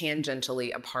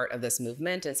tangentially a part of this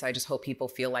movement. And so I just hope people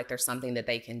feel like there's something that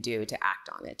they can do to act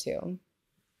on it too.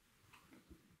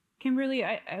 Kimberly,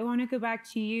 I want to go back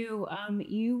to you.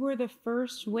 You were the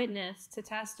first witness to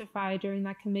testify during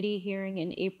that committee hearing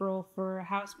in April for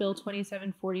House Bill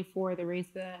 2744, the Raise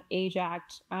the Age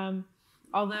Act.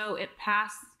 Although it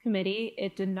passed committee,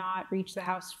 it did not reach the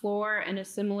House floor, and a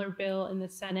similar bill in the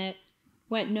Senate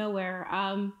went nowhere.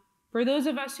 For those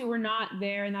of us who were not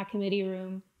there in that committee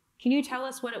room, can you tell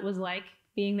us what it was like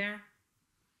being there?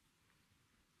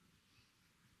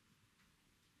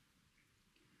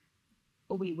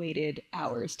 we waited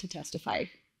hours to testify.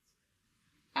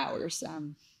 Hours.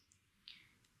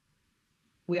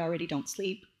 We already don't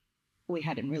sleep. We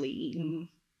hadn't really eaten.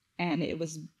 And it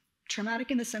was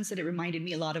traumatic in the sense that it reminded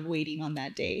me a lot of waiting on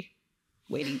that day,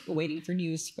 waiting for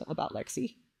news about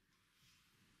Lexi.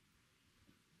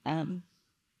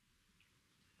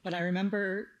 But I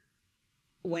remember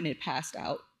when it passed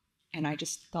out, and I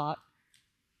just thought,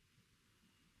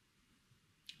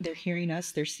 they're hearing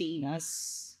us, they're seeing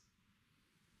us.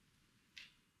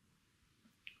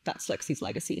 That's Lexi's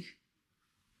legacy.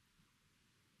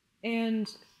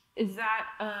 And is that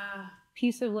a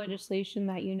piece of legislation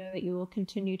that you know that you will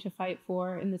continue to fight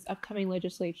for in this upcoming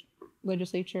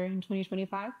legislature in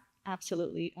 2025?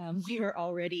 Absolutely. We are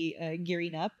already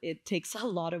gearing up. It takes a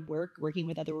lot of work working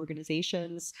with other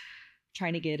organizations,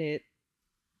 trying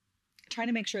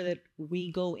to make sure that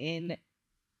we go in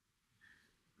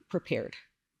prepared,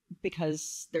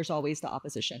 because there's always the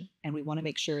opposition, and we want to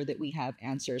make sure that we have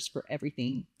answers for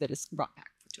everything that is brought back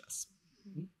to us.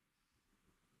 Mm-hmm.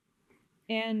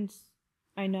 And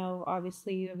I know,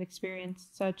 obviously, you have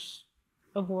experienced such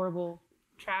a horrible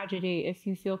tragedy. If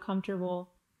you feel comfortable,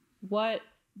 what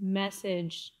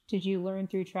message did you learn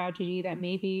through tragedy that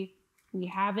maybe we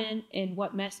haven't? And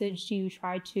what message do you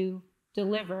try to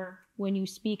deliver when you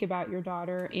speak about your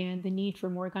daughter and the need for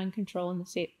more gun control in the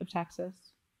state of Texas?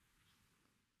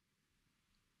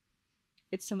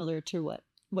 It's similar to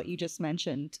what you just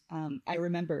mentioned. I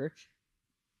remember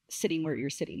sitting where you're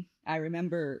sitting. I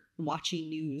remember watching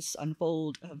news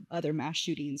unfold of other mass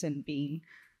shootings and being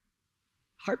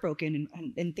heartbroken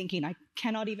and thinking, I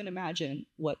cannot even imagine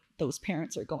what those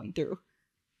parents are going through.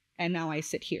 And now I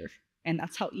sit here, and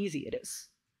that's how easy it is.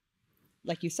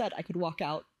 Like you said, I could walk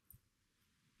out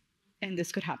and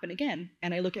this could happen again.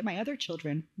 And I look at my other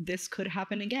children, this could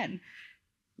happen again.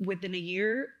 Within a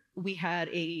year, we had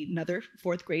another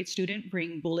 4th grade student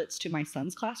bring bullets to my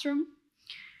son's classroom.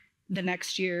 The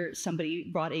next year, somebody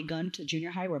brought a gun to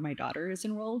junior high where my daughter is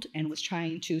enrolled and was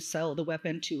trying to sell the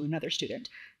weapon to another student.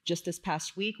 Just this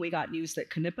past week, we got news that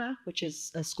Canepa, which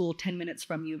is a school 10 minutes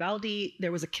from Uvalde,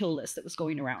 there was a kill list that was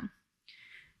going around.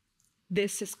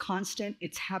 This is constant,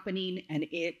 it's happening, and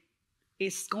it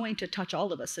is going to touch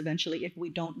all of us eventually if we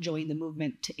don't join the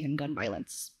movement to end gun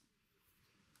violence.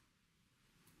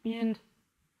 And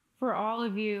for all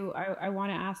of you, I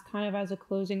want to ask kind of as a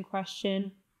closing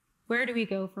question, where do we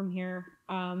go from here?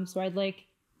 So I'd like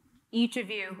each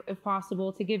of you, if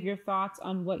possible, to give your thoughts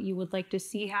on what you would like to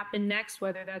see happen next,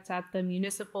 whether that's at the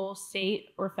municipal, state,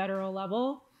 or federal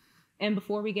level. And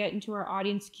before we get into our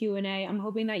audience Q&A, I'm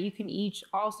hoping that you can each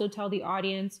also tell the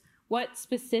audience what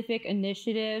specific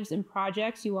initiatives and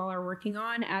projects you all are working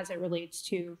on as it relates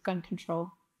to gun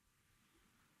control.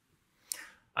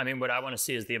 I mean, what I want to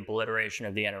see is the obliteration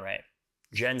of the NRA.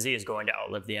 Gen Z is going to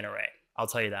outlive the NRA. I'll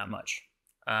tell you that much.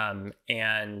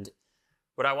 And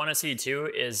what I want to see too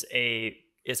is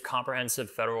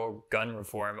comprehensive federal gun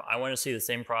reform. I want to see the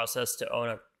same process to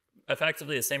own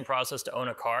effectively the same process to own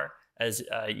a car as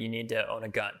you need to own a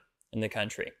gun in the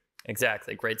country.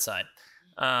 Exactly, great sign.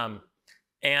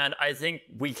 And I think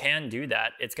we can do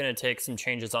that. It's going to take some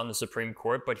changes on the Supreme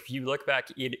Court, but if you look back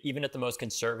even at the most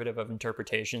conservative of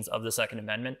interpretations of the Second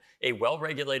Amendment, a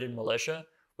well-regulated militia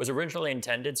was originally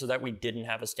intended so that we wouldn't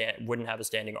have a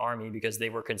standing army, because they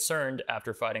were concerned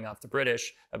after fighting off the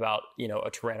British about a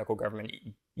tyrannical government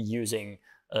using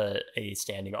a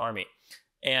standing army.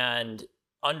 And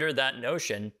under that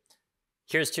notion,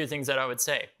 here's 2 things that I would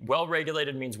say.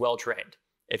 Well-regulated means well-trained.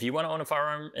 If you want to own a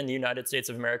firearm in the United States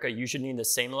of America, you should need the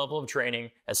same level of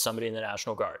training as somebody in the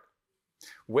National Guard.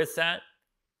 With that,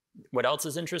 what else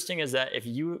is interesting is that if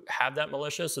you have that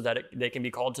militia so that they can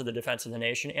be called to the defense of the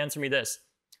nation, answer me this.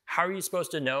 How are you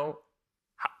supposed to know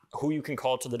who you can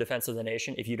call to the defense of the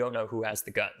nation if you don't know who has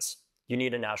the guns? You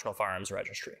need a national firearms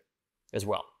registry as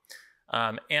well.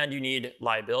 And you need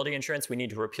liability insurance. We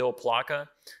need to repeal PLACA.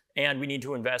 And we need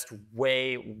to invest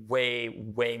way, way,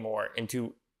 way more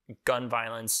into gun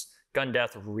violence, gun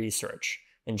death research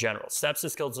in general.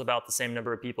 Sepsis kills about the same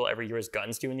number of people every year as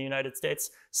guns do in the United States.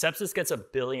 Sepsis gets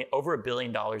over $1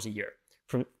 billion a year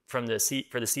for the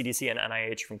CDC and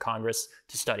NIH from Congress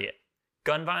to study it.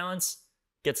 Gun violence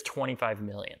gets $25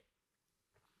 million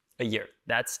a year.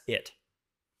 That's it.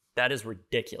 That is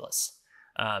ridiculous.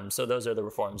 So those are the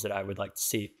reforms that I would like to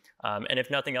see. And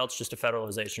if nothing else, just a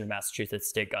federalization of Massachusetts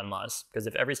state gun laws. Because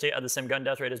if every state had the same gun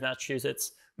death rate as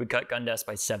Massachusetts, we'd cut gun deaths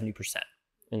by 70%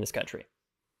 in this country.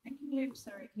 Can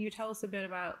you tell us a bit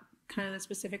about kind of the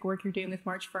specific work you're doing with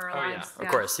March for Our Lives? Yeah,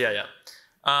 of course,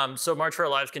 yeah. So March for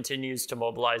Our Lives continues to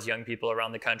mobilize young people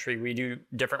around the country. We do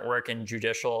different work in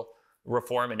judicial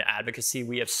reform and advocacy.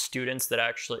 We have students that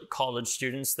college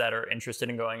students that are interested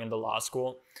in going into law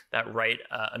school that write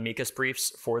amicus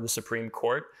briefs for the Supreme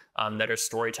Court that are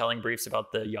storytelling briefs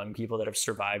about the young people that have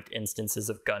survived instances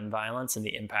of gun violence and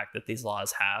the impact that these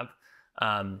laws have.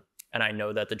 And I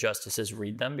know that the justices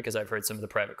read them because I've heard some of the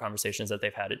private conversations that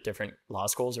they've had at different law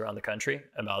schools around the country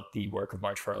about the work of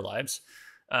March for Our Lives.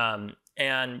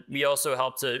 And we also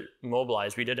help to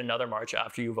mobilize. We did another march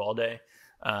after Uvalde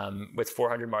with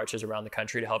 400 marches around the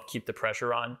country to help keep the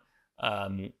pressure on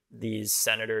these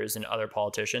senators and other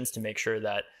politicians to make sure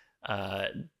that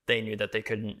they knew that they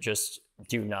couldn't just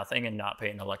do nothing and not pay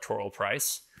an electoral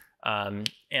price. And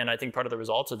I think part of the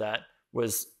result of that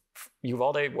was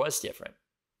Uvalde was different.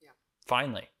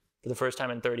 Finally, for the first time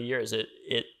in 30 years,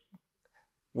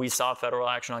 we saw federal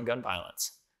action on gun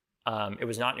violence. It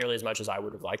was not nearly as much as I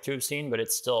would have liked to have seen, but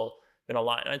it's still been a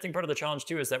lot. And I think part of the challenge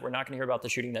too is that we're not going to hear about the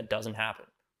shooting that doesn't happen.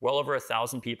 Well over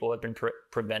 1,000 people have been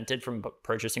prevented from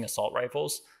purchasing assault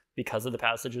rifles because of the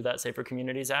passage of that Safer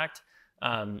Communities Act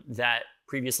that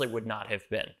previously would not have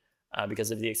been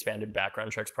because of the expanded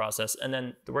background checks process. And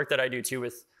then the work that I do too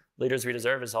with Leaders We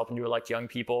Deserve is helping to elect young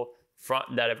people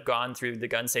that have gone through the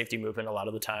gun safety movement a lot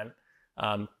of the time.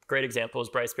 Great example is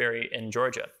Bryce Berry in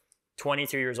Georgia,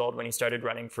 22 years old when he started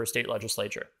running for state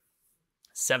legislature,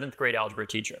 7th grade algebra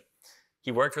teacher. He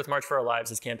worked with March for Our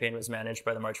Lives. His campaign was managed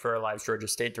by the March for Our Lives Georgia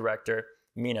State Director,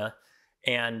 Mina.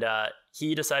 And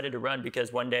he decided to run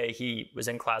because one day he was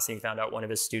in class and he found out one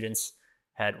of his students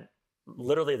had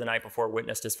literally the night before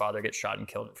witnessed his father get shot and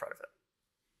killed in front of him.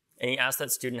 And he asked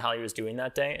that student how he was doing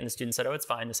that day. And the student said, "Oh, it's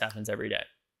fine. This happens every day."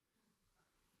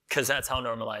 Because that's how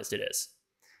normalized it is.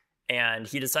 And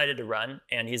he decided to run,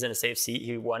 and he's in a safe seat.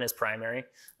 He won his primary,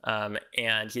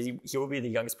 and he will be the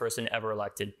youngest person ever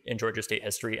elected in Georgia state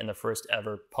history and the first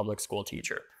ever public school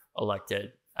teacher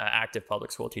elected, active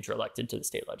public school teacher elected to the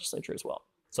state legislature as well.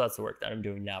 So that's the work that I'm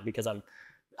doing now because I'm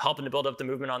helping to build up the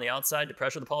movement on the outside to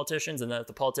pressure the politicians, and then if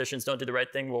the politicians don't do the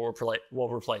right thing, we'll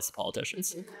replace the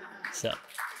politicians. So.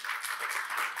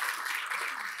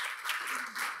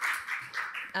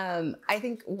 I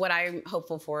think what I'm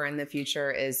hopeful for in the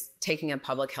future is taking a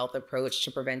public health approach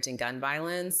to preventing gun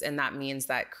violence, and that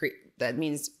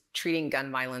means treating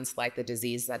gun violence like the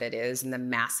disease that it is and the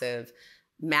massive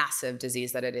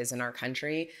disease that it is in our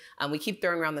country. We keep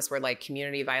throwing around this word like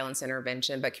community violence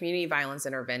intervention, but community violence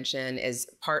intervention is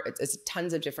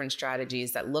tons of different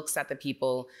strategies that looks at the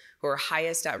people who are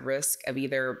highest at risk of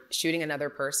either shooting another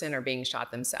person or being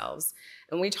shot themselves.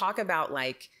 And when we talk about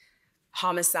like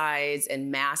homicides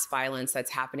and mass violence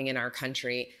that's happening in our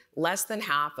country, less than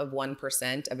half of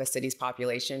 1% of a city's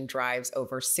population drives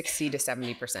over 60 to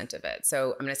 70% of it.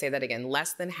 So I'm going to say that again,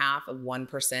 less than half of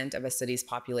 1% of a city's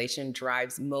population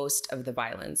drives most of the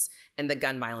violence, and the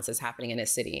gun violence is happening in a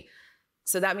city.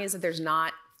 So that means that there's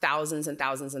not thousands and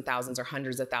thousands and thousands or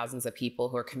hundreds of thousands of people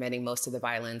who are committing most of the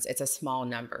violence. It's a small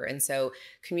number. And so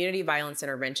community violence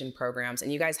intervention programs,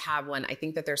 and you guys have one. I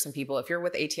think that there's some people, if you're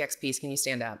with ATX Peace, can you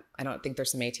stand up? I don't think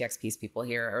there's some ATX Peace people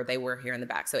here, or they were here in the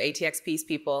back. So ATX Peace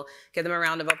people, give them a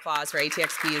round of applause for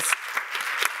ATX Peace.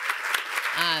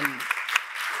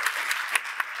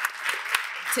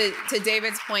 To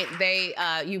David's point,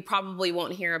 you probably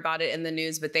won't hear about it in the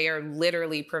news, but they are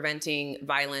literally preventing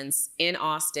violence in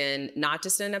Austin, not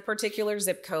just in a particular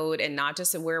zip code and not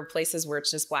just in places where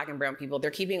it's just Black and brown people.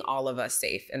 They're keeping all of us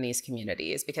safe in these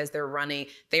communities because they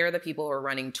are the people who are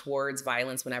running towards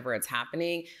violence whenever it's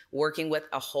happening, working with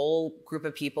a whole group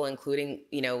of people, including,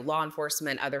 law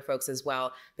enforcement, other folks as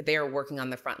well, but they are working on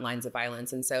the front lines of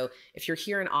violence. And so if you're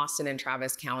here in Austin and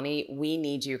Travis County, we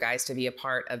need you guys to be a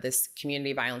part of this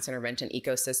community violence intervention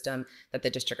ecosystem that the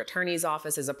district attorney's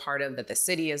office is a part of, that the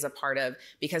city is a part of,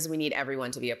 because we need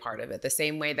everyone to be a part of it. The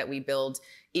same way that we build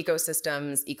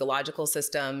ecosystems, ecological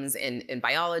systems in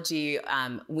biology,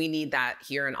 we need that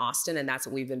here in Austin, and that's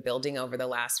what we've been building over the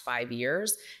last 5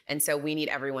 years. And so we need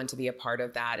everyone to be a part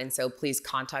of that. And so please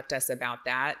contact us about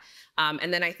that.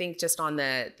 And then I think just on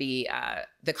the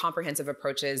comprehensive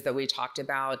approaches that we talked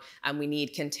about, we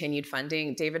need continued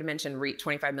funding. David mentioned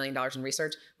 $25 million in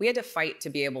research. We had to fight to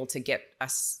be able to get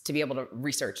us to be able to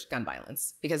research gun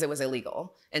violence because it was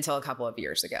illegal until a couple of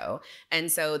years ago.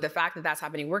 And so the fact that that's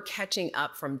happening, we're catching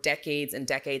up from decades and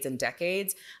decades and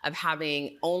decades of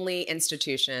having only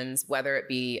institutions, whether it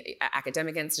be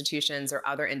academic institutions or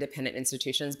other independent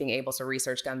institutions, being able to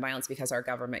research gun violence because our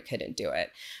government couldn't do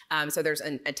it. So there's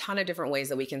a ton of different ways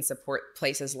that we can support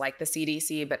places like the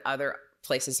CDC, but other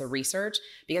places of research,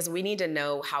 because we need to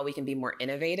know how we can be more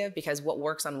innovative, because what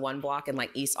works on one block in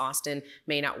like East Austin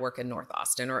may not work in North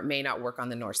Austin, or it may not work on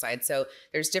the north side. So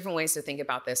there's different ways to think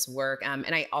about this work. And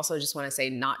I also just want to say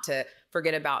not to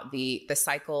forget about the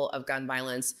cycle of gun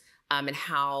violence, and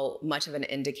how much of an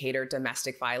indicator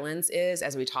domestic violence is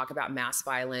as we talk about mass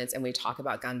violence and we talk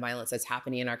about gun violence that's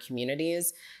happening in our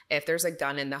communities. If there's a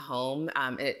gun in the home,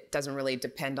 it doesn't really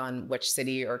depend on which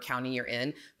city or county you're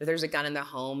in, but if there's a gun in the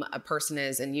home, a person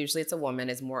is, and usually it's a woman,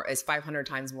 is 500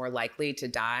 times more likely to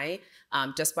die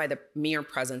just by the mere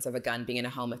presence of a gun being in a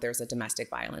home if there's a domestic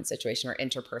violence situation or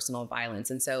interpersonal violence.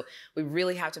 And so we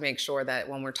really have to make sure that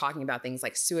when we're talking about things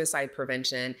like suicide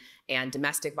prevention and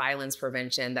domestic violence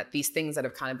prevention, that these things that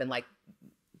have kind of been like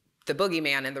the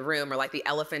boogeyman in the room, or like the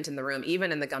elephant in the room,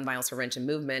 even in the gun violence prevention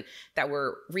movement, that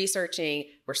we're researching,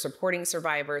 we're supporting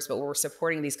survivors, but we're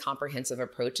supporting these comprehensive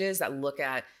approaches that look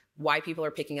at why people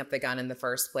are picking up the gun in the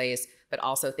first place, but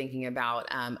also thinking about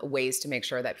ways to make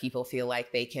sure that people feel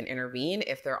like they can intervene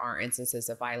if there are instances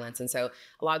of violence. And so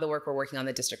a lot of the work we're working on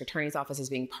the district attorney's office is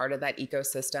being part of that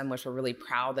ecosystem, which we're really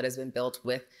proud that has been built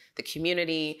with the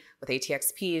community, with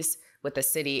ATX Peace, with the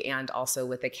city, and also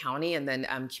with the county. And then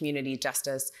community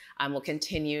justice will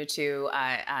continue to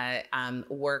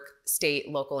work state,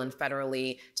 local, and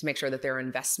federally to make sure that there are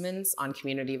investments on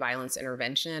community violence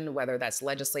intervention, whether that's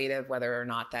legislative, whether or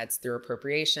not that's through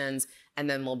appropriations. And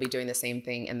then we'll be doing the same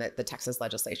thing in the Texas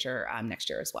legislature next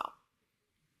year as well.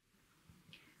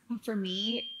 For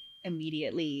me,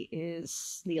 immediately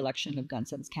is the election of gun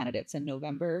sense candidates in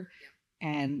November.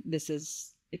 Yep. And this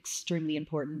is extremely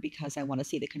important because I want to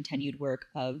see the continued work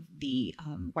of the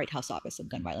White House Office of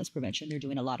Gun Violence Prevention. They're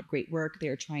doing a lot of great work.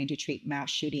 They're trying to treat mass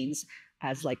shootings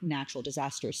as like natural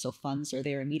disasters. So funds are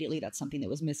there immediately. That's something that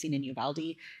was missing in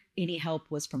Uvalde. Any help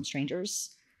was from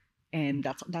strangers. And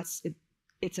that's it.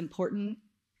 It's important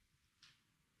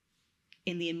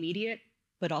in the immediate,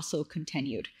 but also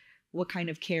continued. What kind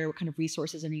of care, what kind of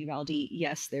resources in Uvalde?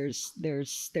 Yes,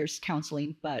 there's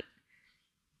counseling, but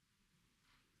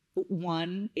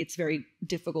one, it's very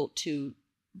difficult to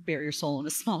bare your soul in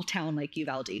a small town like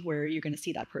Uvalde, where you're going to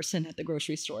see that person at the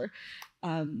grocery store.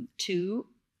 Two,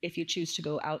 if you choose to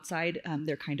go outside,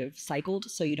 they're kind of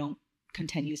cycled, so you don't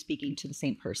continue speaking to the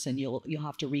same person. You'll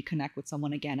have to reconnect with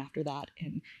someone again after that,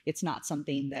 and it's not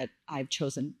something that I've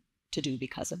chosen to do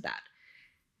because of that.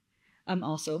 I'm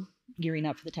also gearing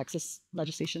up for the Texas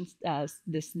legislation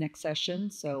this next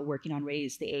session, so working on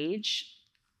raise the age.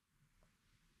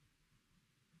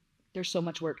 There's so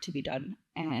much work to be done,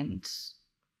 and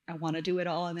I want to do it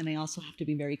all. And then I also have to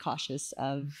be very cautious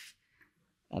of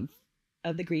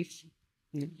the grief.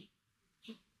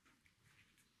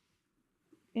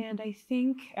 And I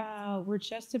think we're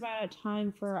just about at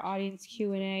time for our audience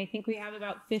Q&A. I think we have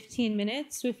about 15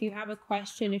 minutes. So if you have a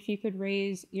question, if you could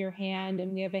raise your hand,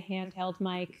 and we have a handheld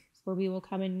mic where we will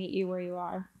come and meet you where you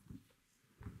are.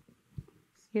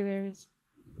 Here there's.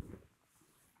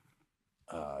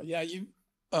 Yeah, you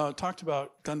talked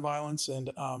about gun violence, and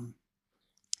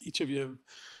each of you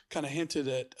kind of hinted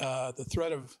at the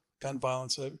threat of gun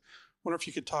violence. I wonder if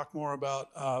you could talk more about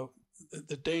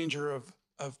the danger of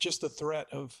just the threat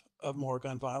of more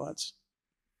gun violence.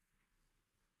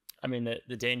 I mean,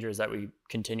 the danger is that we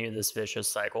continue this vicious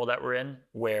cycle that we're in,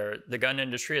 where the gun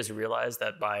industry has realized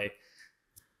that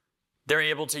they're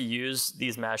able to use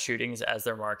these mass shootings as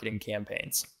their marketing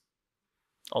campaigns.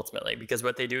 Ultimately, because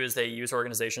what they do is they use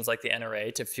organizations like the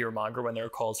NRA to fearmonger when there are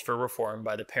calls for reform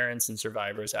by the parents and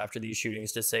survivors after these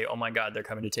shootings to say, oh my God, they're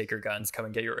coming to take your guns, come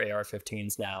and get your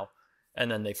AR-15s now.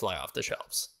 And then they fly off the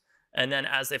shelves. And then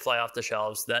as they fly off the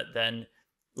shelves, that then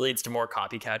leads to more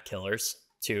copycat killers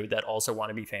too, that also want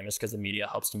to be famous because the media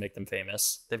helps to make them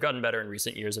famous. They've gotten better in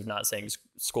recent years of not saying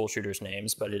school shooters'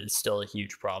 names, but it is still a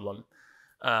huge problem.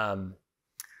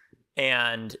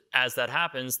 And as that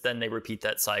happens, then they repeat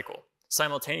that cycle.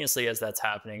 Simultaneously, as that's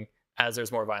happening, as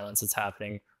there's more violence that's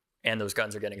happening, and those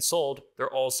guns are getting sold,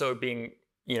 they're also being,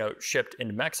 shipped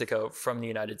into Mexico from the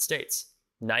United States.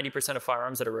 90% of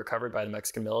firearms that are recovered by the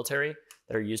Mexican military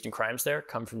that are used in crimes there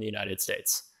come from the United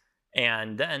States.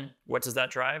 And then what does that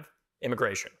drive?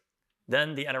 Immigration.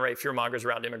 Then the NRA fearmongers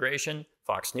around immigration,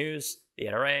 Fox News, the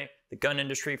NRA, the gun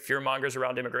industry fearmongers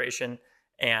around immigration,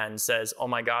 and says, oh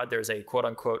my God, there's a quote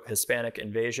unquote Hispanic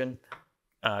invasion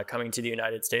coming to the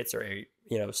United States, or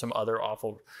some other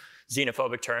awful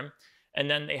xenophobic term. And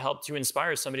then they help to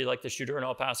inspire somebody like the shooter in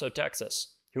El Paso,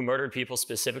 Texas, who murdered people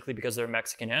specifically because of their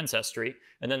Mexican ancestry.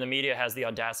 And then the media has the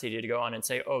audacity to go on and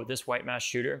say, oh, this white mass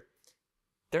shooter,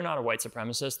 they're not a white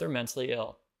supremacist, they're mentally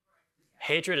ill.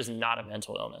 Hatred is not a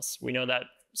mental illness. We know that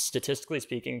statistically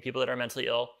speaking, people that are mentally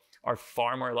ill are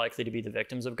far more likely to be the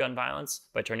victims of gun violence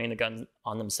by turning the gun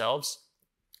on themselves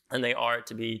than they are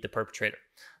to be the perpetrator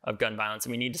of gun violence.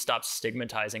 And we need to stop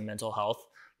stigmatizing mental health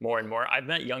more and more. I've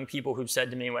met young people who've said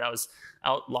to me when I was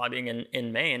out lobbying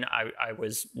in Maine, I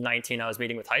was 19, I was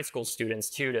meeting with high school students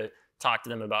too to talk to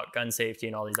them about gun safety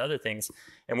and all these other things.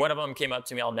 And one of them came up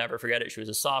to me, I'll never forget it. She was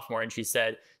a sophomore and she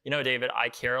said, you know, David, I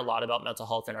care a lot about mental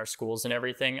health in our schools and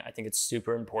everything. I think it's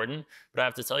super important, but I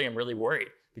have to tell you, I'm really worried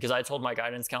because I told my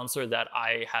guidance counselor that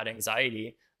I had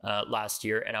anxiety last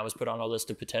year and I was put on a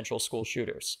list of potential school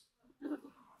shooters.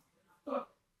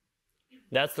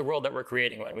 That's the world that we're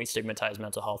creating when we stigmatize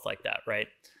mental health like that, right?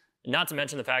 Not to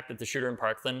mention the fact that the shooter in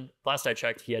Parkland, last I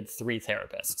checked, he had 3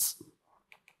 therapists.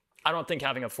 I don't think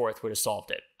having a 4th would have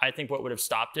solved it. I think what would have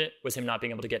stopped it was him not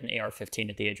being able to get an AR-15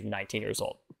 at the age of 19 years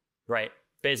old, right?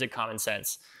 Basic common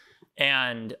sense.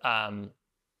 And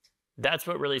that's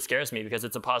what really scares me because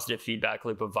it's a positive feedback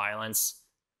loop of violence,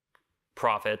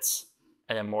 profits,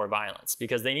 and then more violence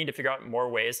because they need to figure out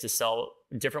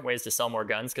different ways to sell more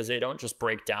guns because they don't just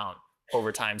break down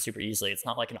over time super easily. It's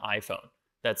not like an iPhone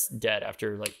that's dead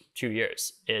after like 2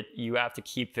 years. You have to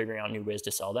keep figuring out new ways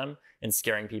to sell them and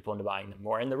scaring people into buying them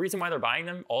more. And the reason why they're buying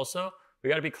them also, we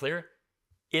got to be clear,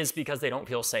 is because they don't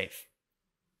feel safe,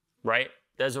 right?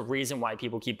 There's a reason why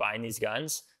people keep buying these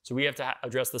guns. So we have to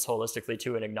address this holistically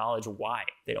too and acknowledge why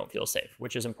they don't feel safe,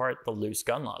 which is in part the loose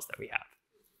gun laws that we have.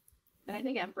 And I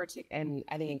think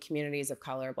in communities of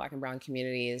color, Black and brown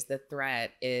communities, the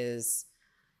threat is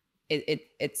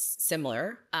it's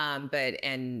similar, but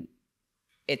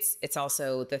it's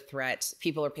also the threat.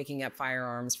 People are picking up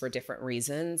firearms for different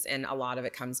reasons, and a lot of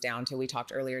it comes down to, we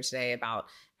talked earlier today about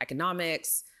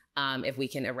economics. If we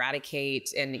can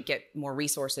eradicate and get more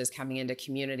resources coming into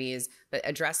communities, but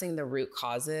addressing the root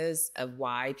causes of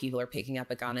why people are picking up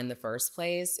a gun in the first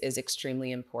place is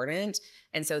extremely important.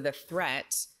 And so the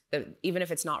threat, even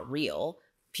if it's not real,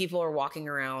 people are walking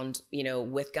around,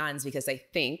 with guns because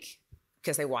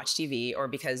they watch TV or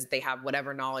because they have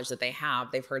whatever knowledge that they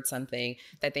have, they've heard something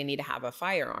that they need to have a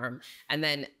firearm. And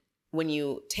then when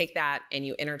you take that and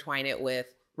you intertwine it with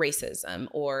racism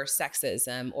or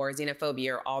sexism or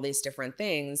xenophobia or all these different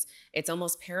things, it's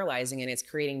almost paralyzing and it's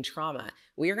creating trauma.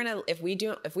 If we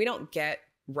don't get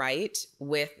right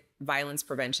with violence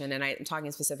prevention, and I'm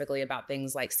talking specifically about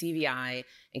things like CVI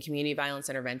and community violence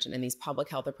intervention and these public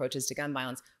health approaches to gun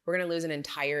violence, we're going to lose an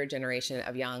entire generation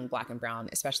of young Black and brown,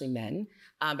 especially men,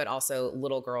 but also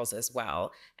little girls as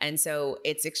well. And so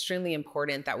it's extremely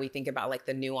important that we think about like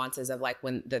the nuances of like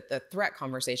when the threat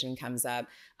conversation comes up.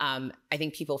 I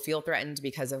think people feel threatened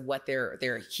because of what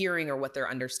they're hearing or what they're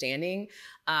understanding.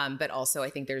 But also I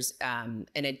think there's an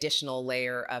additional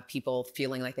layer of people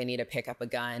feeling like they need to pick up a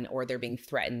gun or they're being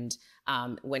threatened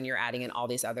when you're adding in all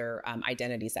these other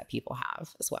identities that people have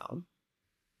as well.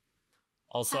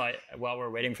 Also, while we're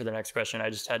waiting for the next question, I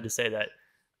just had to say that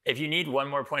if you need one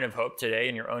more point of hope today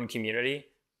in your own community,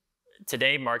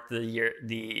 today marked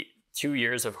the 2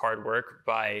 years of hard work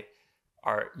by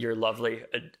your lovely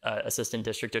assistant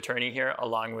district attorney here,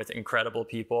 along with incredible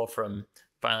people from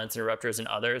Violence Interrupters and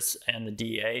others, and the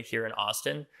DEA here in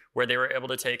Austin, where they were able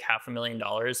to take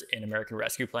 $500,000 in American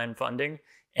Rescue Plan funding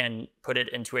and put it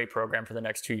into a program for the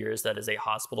next 2 years that is a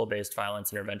hospital-based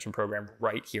violence intervention program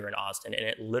right here in Austin. And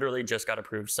it literally just got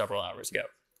approved several hours ago,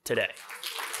 today.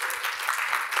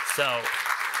 So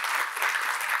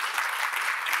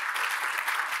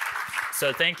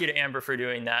thank you to Amber for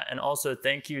doing that. And also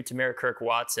thank you to Mayor Kirk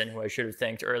Watson, who I should have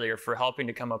thanked earlier, for helping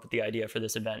to come up with the idea for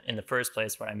this event in the first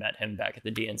place when I met him back at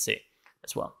the DNC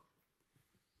as well.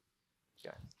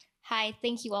 Yeah. Hi,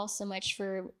 thank you all so much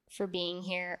for being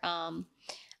here.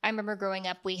 I remember growing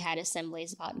up, we had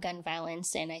assemblies about gun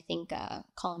violence, and I think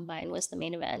Columbine was the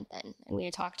main event that we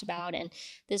had talked about. And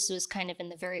this was kind of in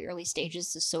the very early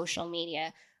stages of social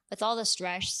media. With all the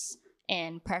stress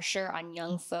and pressure on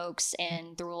young folks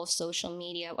and the role of social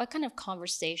media, what kind of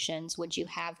conversations would you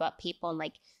have about people in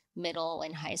like middle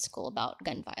and high school about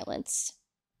gun violence?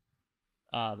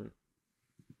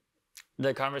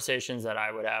 The conversations that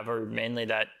I would have are mainly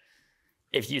that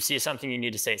if you see something, you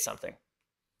need to say something.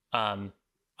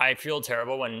 I feel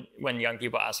terrible when young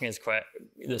people ask me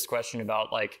this question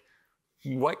about like,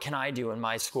 what can I do in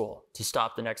my school to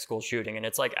stop the next school shooting? And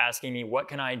it's like asking me, what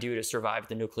can I do to survive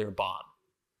the nuclear bomb?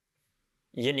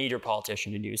 You need your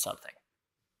politician to do something.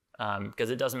 Because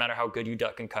it doesn't matter how good you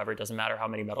duck and cover, it doesn't matter how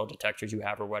many metal detectors you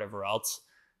have or whatever else.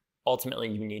 Ultimately,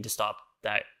 you need to stop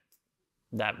that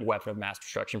weapon of mass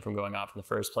destruction from going off in the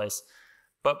first place.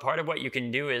 But part of what you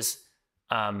can do is,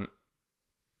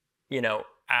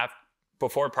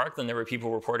 before Parkland, there were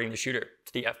people reporting the shooter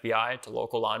to the FBI, to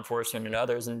local law enforcement and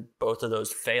others, and both of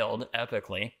those failed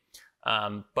epically.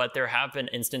 But there have been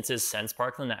instances since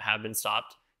Parkland that have been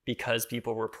stopped because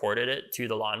people reported it to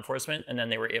the law enforcement, and then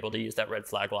they were able to use that red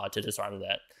flag law to disarm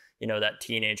that, that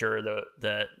teenager,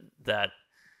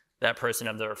 that person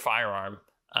of their firearm,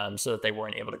 so that they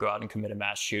weren't able to go out and commit a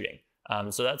mass shooting.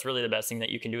 So that's really the best thing that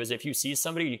you can do, is if you see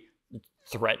somebody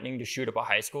threatening to shoot up a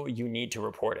high school, you need to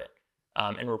report it,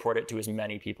 and report it to as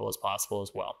many people as possible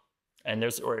as well. And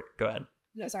go ahead.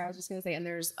 No, sorry, I was just going to say, and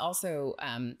there's also,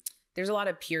 there's a lot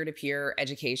of peer-to-peer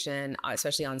education,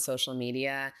 especially on social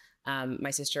media. My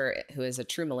sister, who is a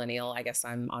true millennial, I guess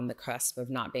I'm on the cusp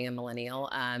of not being a millennial.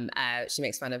 She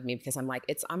makes fun of me because I'm like,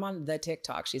 I'm on the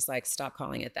TikTok. She's like, stop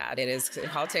calling it that. It is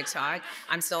called TikTok.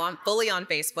 I'm still fully on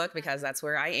Facebook because that's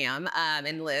where I am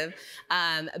and live.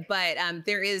 But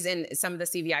there is, in some of the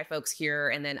CVI folks here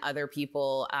and then other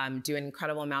people do an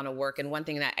incredible amount of work. And one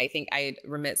thing that I think I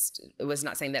was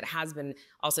not saying that has been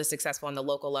also successful on the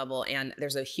local level. And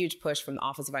there's a huge push from the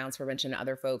Office of Violence Prevention and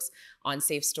other folks on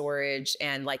safe storage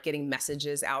and like getting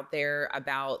messages out there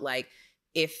about like,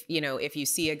 if you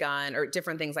see a gun or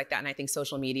different things like that. And I think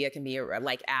social media can be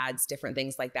like ads, different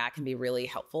things like that can be really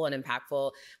helpful and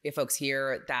impactful. We have folks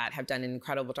here that have done an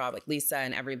incredible job, like Lisa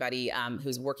and everybody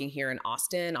who's working here in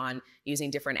Austin on using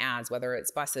different ads, whether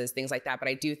it's buses, things like that. But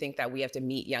I do think that we have to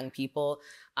meet young people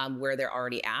where they're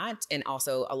already at. And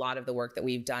also a lot of the work that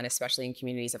we've done, especially in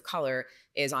communities of color,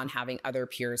 is on having other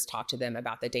peers talk to them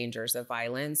about the dangers of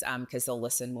violence, because they'll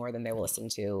listen more than they will listen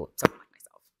to someone like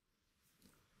myself.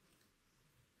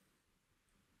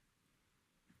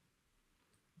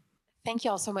 Thank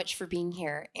you all so much for being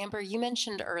here. Amber, you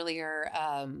mentioned earlier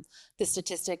the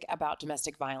statistic about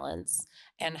domestic violence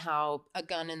and how a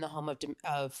gun in the home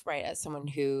of someone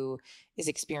who is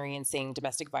experiencing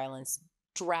domestic violence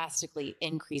drastically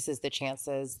increases the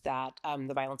chances that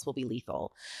the violence will be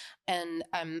lethal. And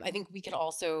I think we could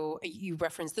also, you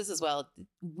referenced this as well,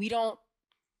 we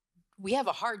have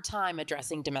a hard time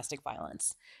addressing domestic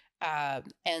violence.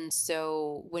 And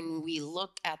so when we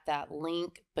look at that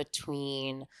link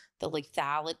between the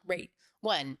lethality rate,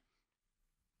 one,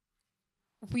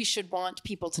 we should want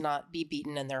people to not be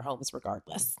beaten in their homes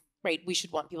regardless, right? We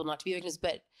should want people not to be victims.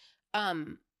 But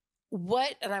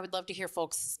and I would love to hear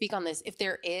folks speak on this, if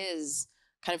there is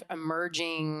kind of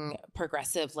emerging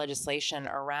progressive legislation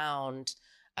around,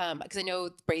 because I know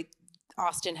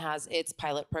Austin has its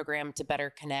pilot program to better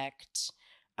connect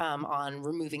on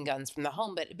removing guns from the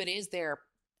home, but is there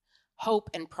hope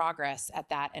and progress at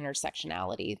that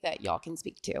intersectionality that y'all can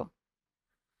speak to?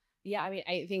 Yeah, I mean,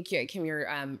 I think, Kim, you're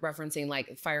referencing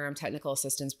like Firearm Technical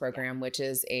Assistance Program, which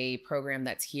is a program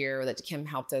that's here that Kim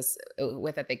helped us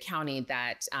with at the county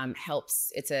that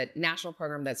helps. It's a national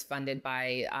program that's funded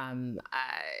by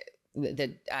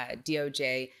the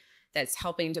DOJ that's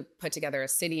helping to put together a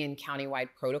city and county-wide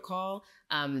protocol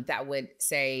that would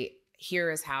say,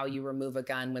 here is how you remove a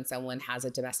gun when someone has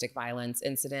a domestic violence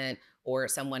incident or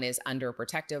someone is under a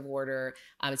protective order.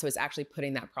 So it's actually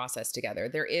putting that process together.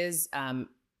 There is,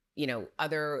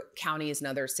 other counties and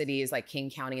other cities like King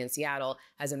County and Seattle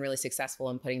has been really successful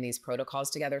in putting these protocols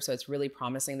together. So it's really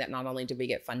promising that not only did we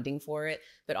get funding for it,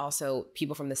 but also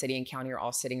people from the city and county are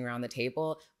all sitting around the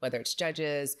table, whether it's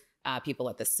judges, people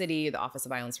at the city, the Office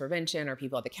of Violence Prevention, or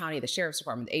people at the county, the Sheriff's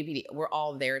Department, the APD. We're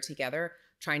all there together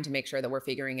trying to make sure that we're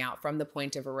figuring out from the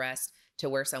point of arrest to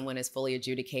where someone is fully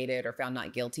adjudicated or found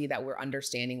not guilty, that we're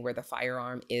understanding where the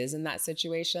firearm is in that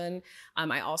situation.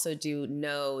 I also do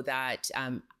know that,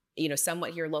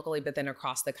 somewhat here locally, but then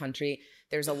across the country,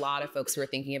 there's a lot of folks who are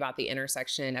thinking about the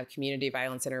intersection of community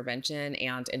violence intervention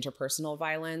and interpersonal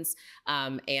violence,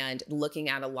 and looking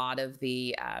at a lot of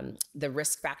the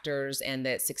risk factors and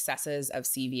the successes of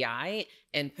CVI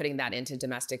and putting that into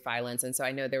domestic violence. And so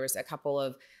I know there was a couple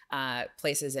of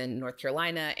places in North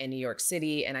Carolina and New York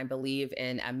City, and I believe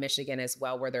in Michigan as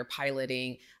well, where they're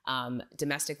piloting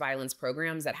domestic violence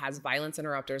programs that has violence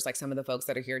interrupters, like some of the folks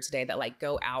that are here today, that like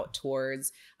go out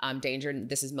towards danger.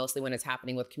 This is mostly when it's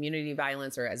happening with community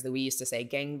violence, or as we used to say,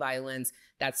 gang violence.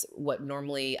 That's what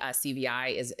normally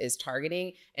CVI is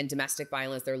targeting. And domestic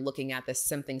violence, they're looking at this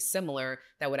something similar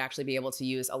that would actually be able to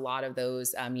use a lot of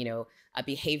those,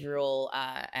 behavioral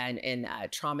and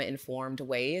trauma-informed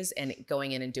ways, and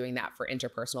going in and doing that for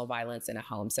interpersonal violence in a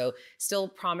home. So still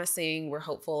promising, we're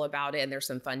hopeful about it, and there's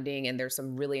some funding, and there's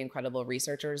some really incredible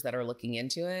researchers that are looking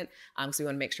into it. So we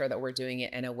want to make sure that we're doing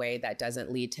it in a way that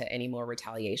doesn't lead to any more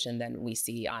retaliation than we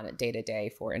see on a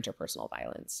day-to-day for interpersonal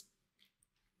violence.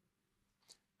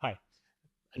 Hi,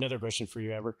 another question for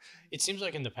you, Amber. It seems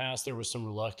like in the past there was some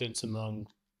reluctance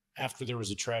after there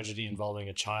was a tragedy involving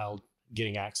a child,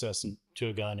 getting access to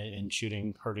a gun and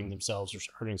shooting, hurting themselves or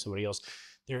hurting somebody else.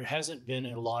 There hasn't been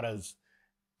a lot of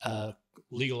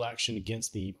legal action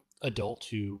against the adult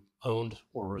who owned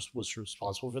or was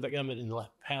responsible for that gun. But in the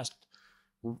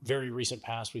very recent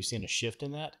past, we've seen a shift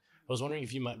in that. I was wondering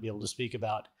if you might be able to speak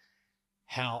about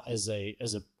how, as a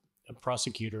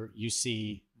prosecutor, you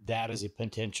see that as a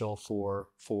potential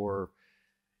for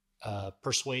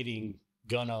persuading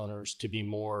gun owners to be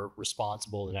more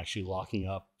responsible in actually locking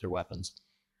up their weapons.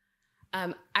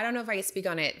 I don't know if I can speak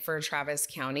on it for Travis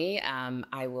County.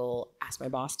 I will ask my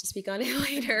boss to speak on it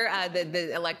later,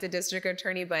 the elected district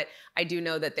attorney, but I do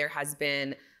know that there has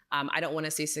been, I don't want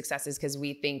to see successes because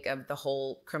we think of the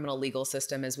whole criminal legal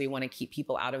system as we want to keep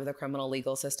people out of the criminal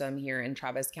legal system here in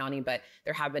Travis County, but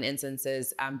there have been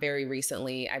instances very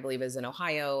recently, I believe is in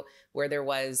Ohio, where there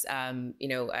was,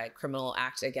 a criminal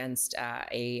act against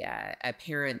a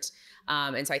parent.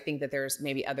 And so I think that there's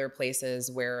maybe other places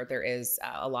where there is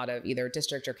a lot of either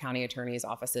district or county attorneys'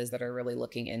 offices that are really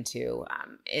looking into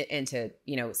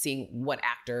seeing what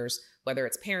actors, whether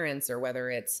it's parents or whether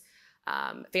it's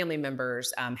family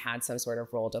members, had some sort of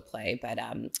role to play. But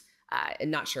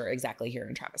not sure exactly here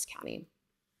in Travis County.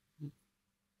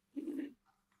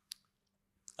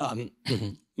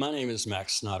 My name is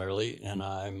Max Snotterly, and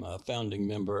I'm a founding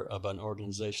member of an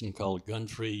organization called Gun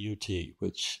Free UT,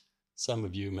 which some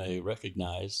of you may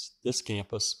recognize. This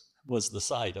campus was the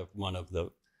site of one of the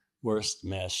worst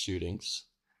mass shootings.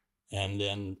 And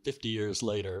then 50 years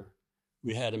later,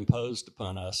 we had imposed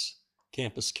upon us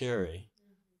campus carry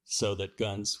so that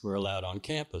guns were allowed on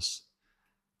campus.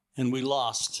 And we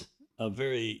lost a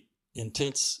very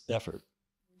intense effort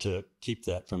to keep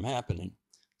that from happening.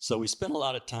 So we spent a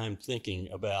lot of time thinking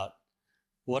about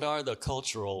what are the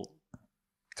cultural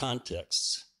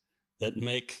contexts that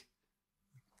make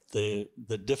the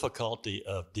difficulty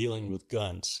of dealing with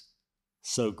guns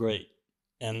so great.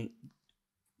 And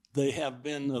they have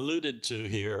been alluded to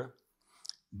here,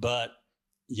 but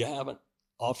you haven't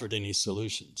offered any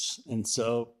solutions. And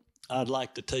so I'd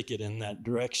like to take it in that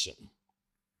direction.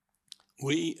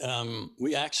 We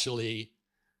actually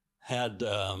had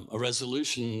a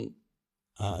resolution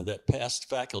that passed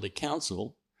faculty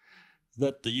council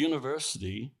that the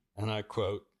university, and I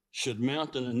quote, should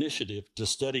mount an initiative to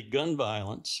study gun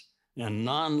violence and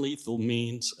non-lethal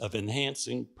means of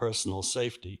enhancing personal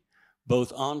safety,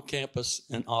 both on campus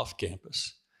and off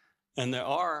campus. And there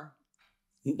are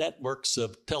networks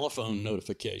of telephone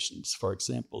notifications, for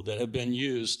example, that have been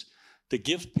used to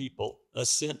give people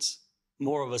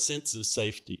more of a sense of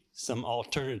safety, some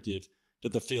alternative to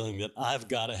the feeling that I've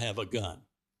got to have a gun.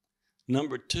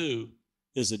 Number two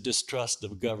is a distrust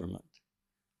of government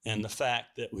and the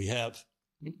fact that we have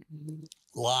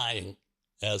lying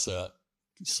as a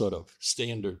sort of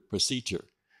standard procedure,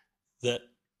 that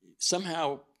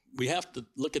somehow we have to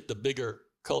look at the bigger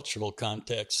cultural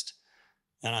context.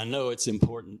 And I know it's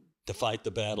important to fight the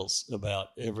battles about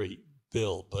every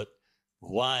bill, but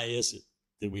why is it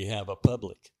that we have a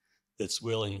public that's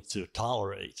willing to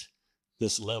tolerate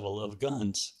this level of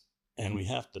guns? And we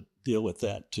have to deal with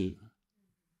that too.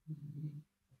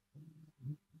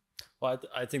 Well,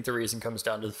 I think the reason comes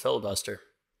down to the filibuster.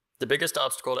 The biggest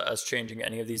obstacle to us changing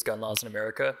any of these gun laws in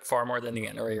America, far more than the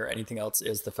NRA or anything else,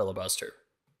 is the filibuster,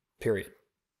 period.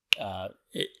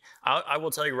 I will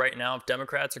tell you right now, if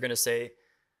Democrats are going to say,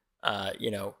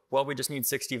 well, we just need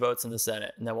 60 votes in the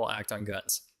Senate and then we'll act on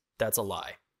guns, that's a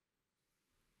lie.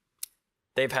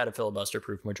 They've had a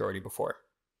filibuster-proof majority before.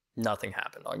 Nothing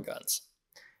happened on guns.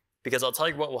 Because I'll tell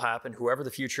you what will happen, whoever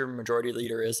the future majority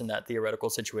leader is in that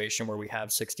theoretical situation where we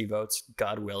have 60 votes,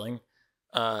 God willing,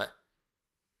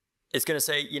 is going to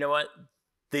say, you know what,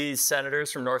 these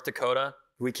senators from North Dakota,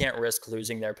 we can't risk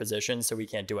losing their position, so we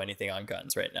can't do anything on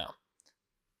guns right now.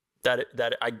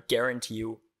 That I guarantee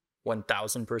you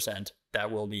 1,000%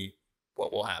 that will be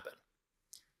what will happen.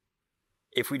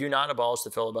 If we do not abolish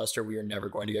the filibuster, we are never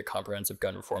going to get comprehensive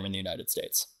gun reform in the United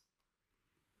States.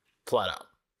 Flat out.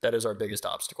 That is our biggest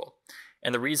obstacle.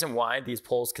 And the reason why these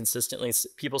polls consistently,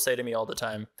 people say to me all the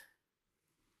time,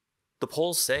 the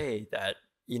polls say that,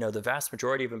 the vast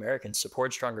majority of Americans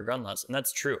support stronger gun laws. And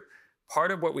that's true.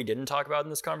 Part of what we didn't talk about in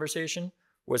this conversation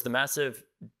was the massive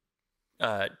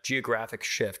geographic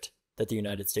shift that the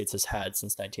United States has had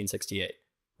since 1968,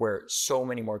 where so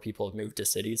many more people have moved to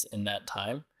cities in that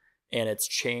time. And it's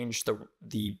changed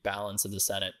the balance of the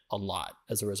Senate a lot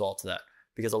as a result of that.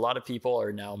 Because a lot of people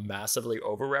are now massively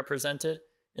overrepresented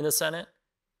in the Senate,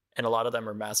 and a lot of them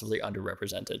are massively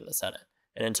underrepresented in the Senate.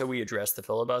 And until we address the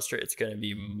filibuster, it's going to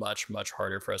be much, much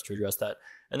harder for us to address that.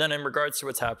 And then in regards to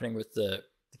what's happening with the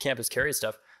campus carry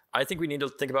stuff, I think we need to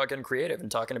think about getting creative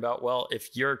and talking about, well,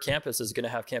 if your campus is going to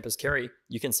have campus carry,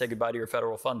 you can say goodbye to your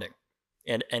federal funding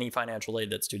and any financial aid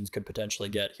that students could potentially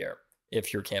get here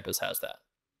if your campus has that,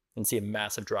 and see a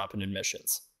massive drop in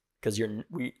admissions. Because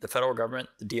the federal government,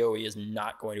 the DOE, is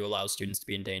not going to allow students to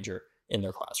be in danger in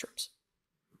their classrooms.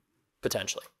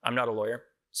 Potentially. I'm not a lawyer,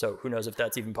 so who knows if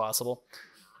that's even possible.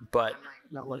 But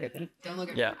don't look at me. Don't look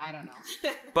at yeah. me. I don't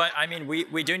know. But I mean,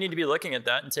 we do need to be looking at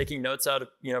that and taking notes out of,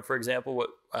 for example,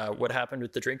 what happened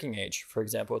with the drinking age, for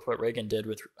example, with what Reagan did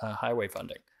with highway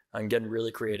funding, and getting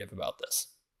really creative about this.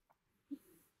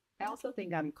 I also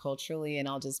think I'm culturally, and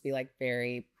I'll just be like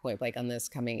very point blank on this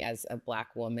coming as a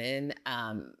Black woman.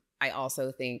 I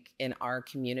also think in our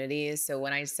communities, so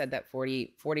when I said that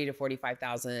 40 to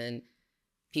 45,000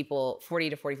 people, 40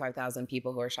 to 45,000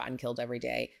 people who are shot and killed every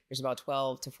day, there's about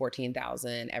 12 to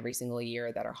 14,000 every single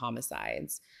year that are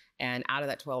homicides. And out of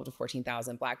that 12 to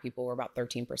 14,000, Black people were about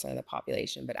 13% of the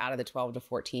population. But out of the 12 to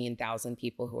 14,000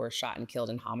 people who are shot and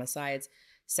killed in homicides,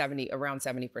 around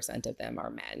 70% of them are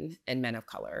men, and men of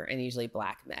color, and usually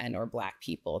Black men or Black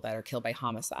people that are killed by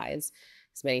homicides.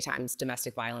 Because many times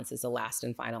domestic violence is the last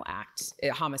and final act.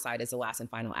 Homicide is the last and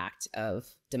final act of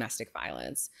domestic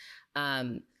violence.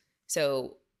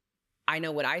 So I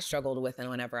know what I struggled with, and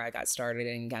whenever I got started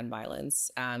in gun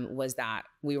violence, was that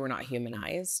we were not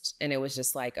humanized. And it was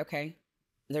just like, okay,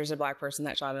 there's a Black person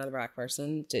that shot another Black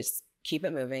person, just keep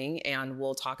it moving, and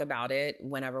we'll talk about it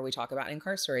whenever we talk about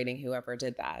incarcerating whoever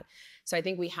did that. So I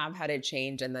think we have had a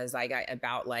change in the zeitgeist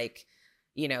about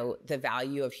the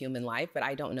value of human life, but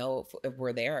I don't know if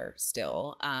we're there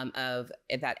still, of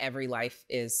that every life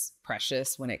is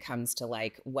precious when it comes to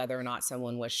like whether or not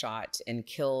someone was shot and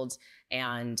killed.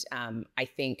 And I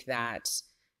think that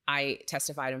I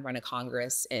testified in front of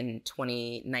Congress in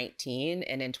 2019,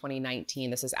 and in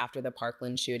 2019, this is after the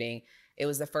Parkland shooting, it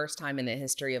was the first time in the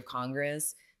history of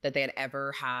Congress that they had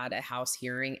ever had a House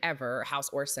hearing, House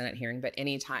or Senate hearing, but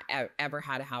any time ever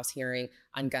had a House hearing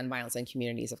on gun violence in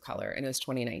communities of color, and it was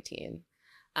 2019.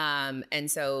 And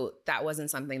so that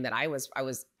wasn't something that I was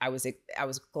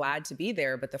glad to be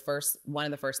there. But one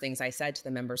of the first things I said to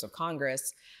the members of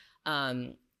Congress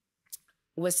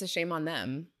was to shame on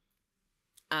them.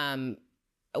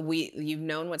 You've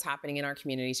known what's happening in our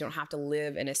communities. You don't have to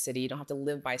live in a city. You don't have to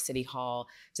live by City Hall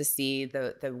to see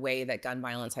the way that gun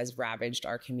violence has ravaged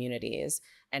our communities,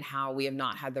 and how we have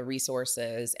not had the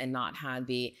resources and not had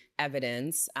the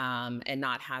evidence and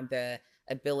not had the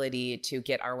ability to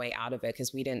get our way out of it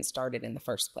because we didn't start it in the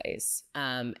first place.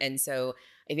 And so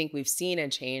I think we've seen a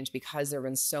change because there have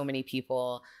been so many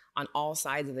people on all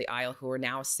sides of the aisle who are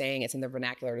now saying, it's in the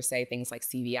vernacular to say things like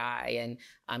CVI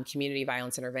and community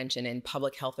violence intervention and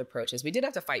public health approaches. We did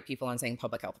have to fight people on saying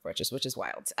public health approaches, which is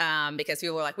wild, because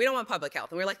people were like, we don't want public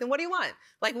health. And we were like, then what do you want?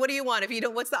 Like, what do you want? If you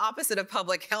don't, what's the opposite of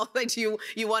public health that you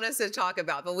want us to talk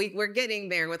about? But we're getting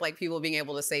there with like people being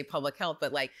able to say public health,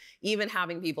 but like even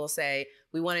having people say,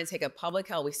 we want to take a public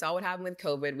health. We saw what happened with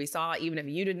COVID. We saw even if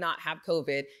you did not have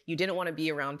COVID, you didn't want to be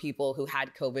around people who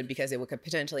had COVID because it could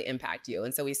potentially impact you.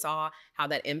 And so we saw how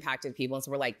that impacted people. And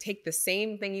so we're like, take the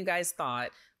same thing you guys thought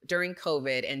during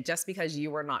COVID, and just because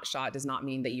you were not shot does not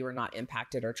mean that you were not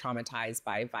impacted or traumatized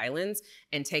by violence,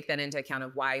 and take that into account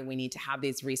of why we need to have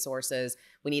these resources.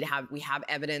 We have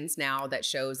evidence now that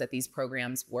shows that these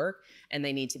programs work and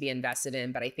they need to be invested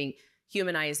in. But I think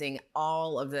humanizing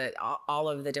all of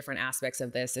the different aspects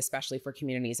of this, especially for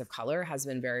communities of color, has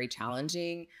been very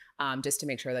challenging, just to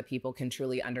make sure that people can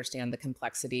truly understand the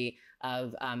complexity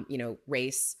of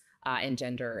race and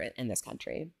gender in this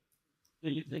country. Do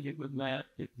you think it would matter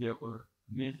if there were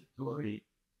mandatory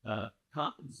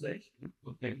compensation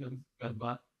for victims of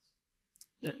violence?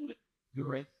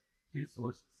 Direct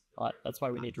resources. That's why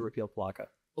we need to repeal PLCAA.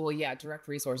 Well, yeah, direct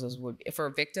resources for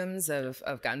victims of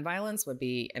gun violence would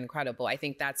be incredible. I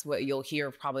think that's what you'll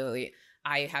hear probably.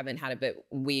 I haven't had it, but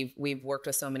we've worked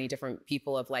with so many different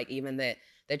people of like even the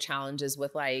challenges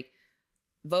with like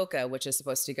VOCA, which is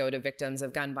supposed to go to victims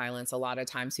of gun violence. A lot of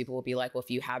times people will be like, well,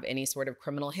 if you have any sort of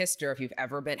criminal history, or if you've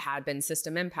ever been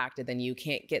system impacted, then you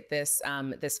can't get this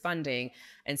funding.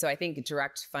 And so I think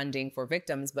direct funding for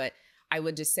victims, but I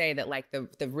would just say that like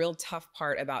the real tough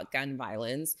part about gun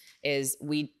violence is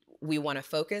we want to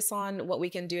focus on what we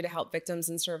can do to help victims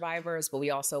and survivors, but we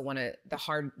also want to, the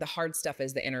hard stuff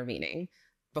is the intervening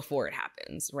before it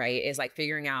happens, right? Is like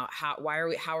figuring out how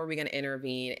are we going to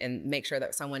intervene and make sure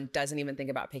that someone doesn't even think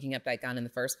about picking up that gun in the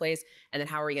first place, and then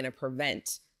how are we going to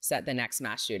prevent the next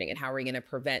mass shooting, and how are we going to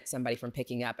prevent somebody from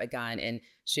picking up a gun and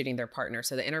shooting their partner?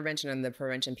 So the intervention and the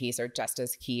prevention piece are just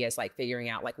as key as like figuring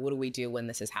out like what do we do when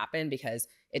this has happened, because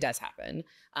it does happen.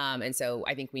 And so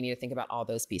I think we need to think about all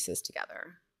those pieces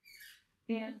together.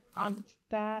 And on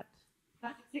that.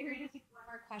 One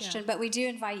more question, but we do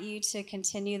invite you to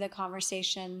continue the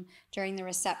conversation during the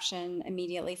reception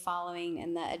immediately following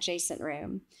in the adjacent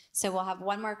room. So we'll have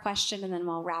one more question and then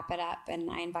we'll wrap it up,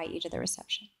 and I invite you to the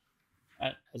reception.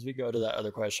 As we go to that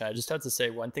other question, I just have to say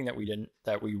one thing that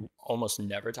we almost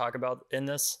never talk about in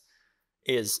this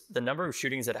is the number of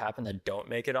shootings that happen that don't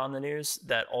make it on the news.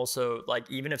 That also, like,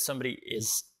 even if somebody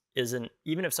is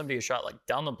shot, like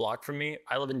down the block from me,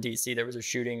 I live in DC. There was a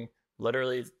shooting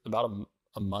literally about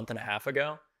a month and a half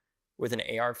ago with an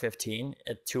AR-15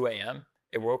 at 2 a.m.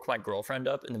 It woke my girlfriend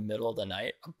up in the middle of the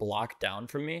night, a block down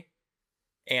from me,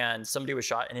 and somebody was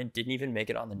shot, and it didn't even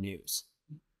make it on the news.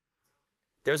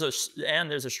 There's a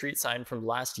street sign from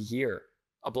last year,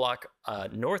 a block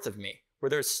north of me, where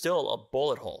there's still a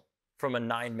bullet hole from a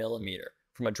 9mm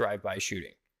from a drive-by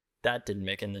shooting. That didn't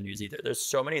make it in the news either. There's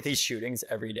so many of these shootings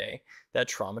every day that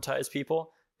traumatize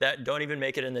people that don't even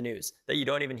make it in the news, that you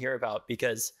don't even hear about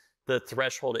because the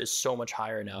threshold is so much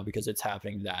higher now because it's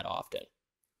happening that often.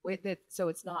 With it, so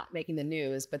it's not making the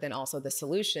news, but then also the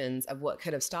solutions of what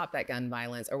could have stopped that gun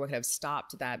violence or what could have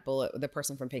stopped that the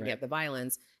person from picking up the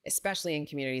violence, especially in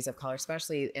communities of color,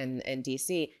 especially in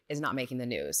DC, is not making the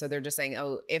news. So they're just saying,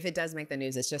 oh, if it does make the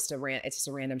news, it's just a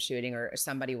random shooting or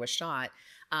somebody was shot.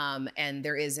 And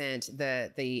there isn't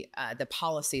the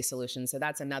policy solution. So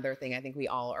that's another thing I think we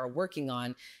all are working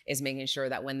on, is making sure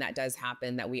that when that does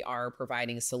happen, that we are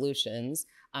providing solutions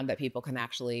that people can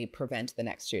actually prevent the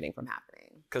next shooting from happening.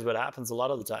 Because what happens a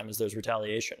lot of the time is there's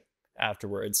retaliation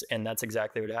afterwards. And that's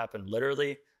exactly what happened.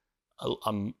 Literally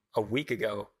a week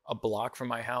ago, a block from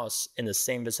my house in the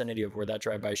same vicinity of where that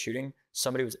drive-by shooting,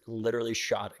 somebody was literally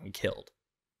shot and killed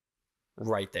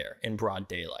right there in broad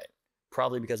daylight.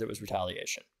 Probably because it was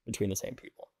retaliation between the same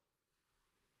people.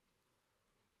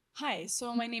 Hi,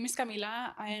 so my name is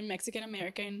Camila. I am Mexican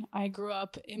American. I grew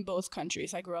up in both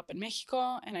countries. I grew up in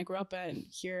Mexico and I grew up in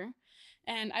here.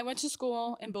 And I went to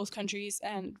school in both countries.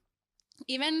 And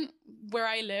even where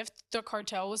I lived, the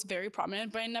cartel was very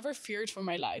prominent, but I never feared for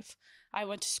my life. I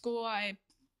went to school. I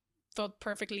felt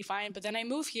perfectly fine. But then I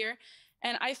moved here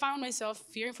and I found myself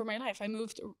fearing for my life. I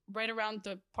moved right around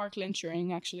the Parkland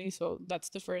shooting, actually. So that's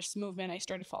the first movement I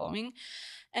started following.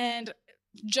 And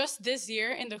just this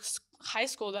year in the high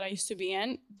school that I used to be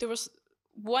in, there was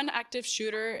one active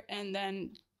shooter and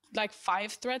then like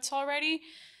 5 threats already.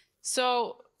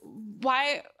 So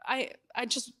what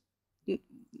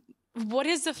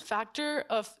is the factor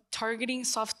of targeting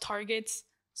soft targets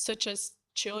such as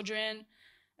children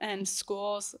and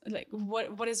schools? Like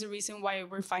what is the reason why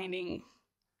we're finding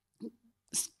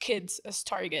kids as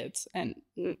targets? And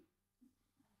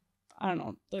I don't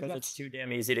know. Because it's too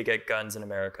damn easy to get guns in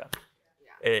America.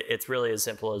 It's really as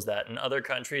simple as that. In other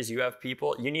countries, you have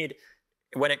people,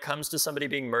 when it comes to somebody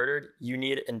being murdered, you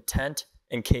need intent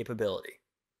and capability.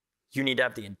 You need to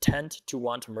have the intent to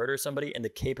want to murder somebody and the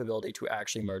capability to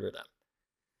actually murder them.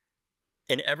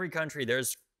 In every country,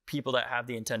 there's people that have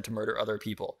the intent to murder other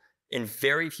people. In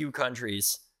very few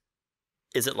countries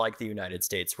is it like the United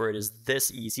States, where it is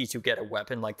this easy to get a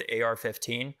weapon like the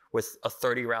AR-15 with a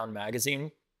 30-round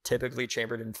magazine, typically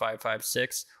chambered in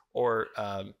 .556 or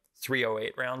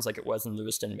 308 rounds like it was in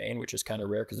Lewiston, Maine, which is kind of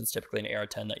rare because it's typically an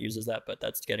AR-10 that uses that, but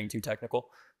that's getting too technical.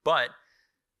 But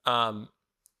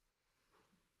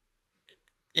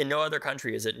in no other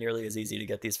country is it nearly as easy to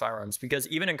get these firearms, because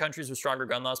even in countries with stronger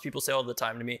gun laws, people say all the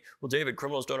time to me, well, David,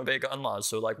 criminals don't obey gun laws,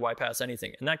 so like why pass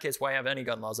anything? In that case, why have any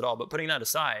gun laws at all? But putting that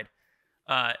aside,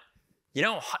 you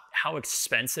know how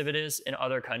expensive it is in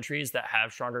other countries that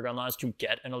have stronger gun laws to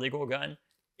get an illegal gun?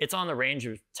 It's on the range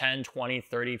of $10,000, $20,000,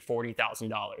 $30,000,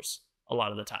 $40,000 a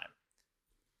lot of the time.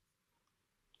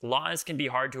 Laws can be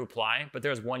hard to apply, but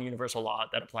there's one universal law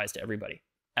that applies to everybody: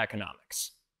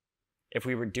 economics. If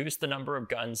we reduce the number of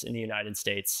guns in the United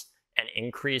States and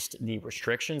increased the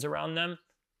restrictions around them,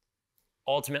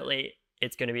 ultimately,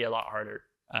 it's going to be a lot harder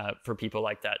for people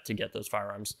like that to get those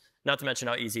firearms. Not to mention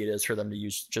how easy it is for them to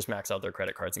just max out their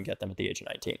credit cards and get them at the age of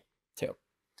 19, too.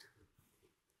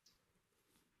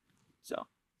 So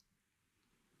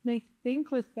I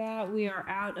think with that, we are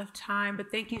out of time,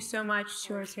 but thank you so much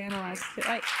to our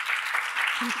panelists.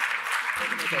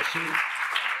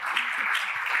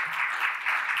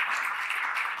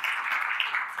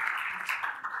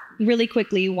 Really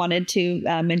quickly, wanted to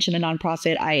mention a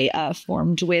nonprofit I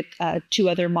formed with 2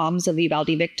 other moms of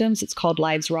Uvalde victims. It's called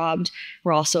Lives Robbed.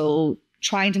 We're also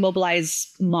trying to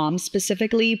mobilize moms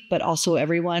specifically, but also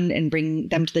everyone, and bring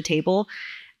them to the table.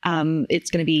 It's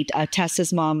going to be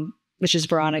Tessa's mom, which is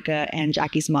Veronica, and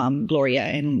Jackie's mom, Gloria,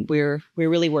 and we're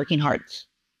really working hard.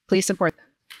 Please support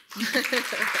them.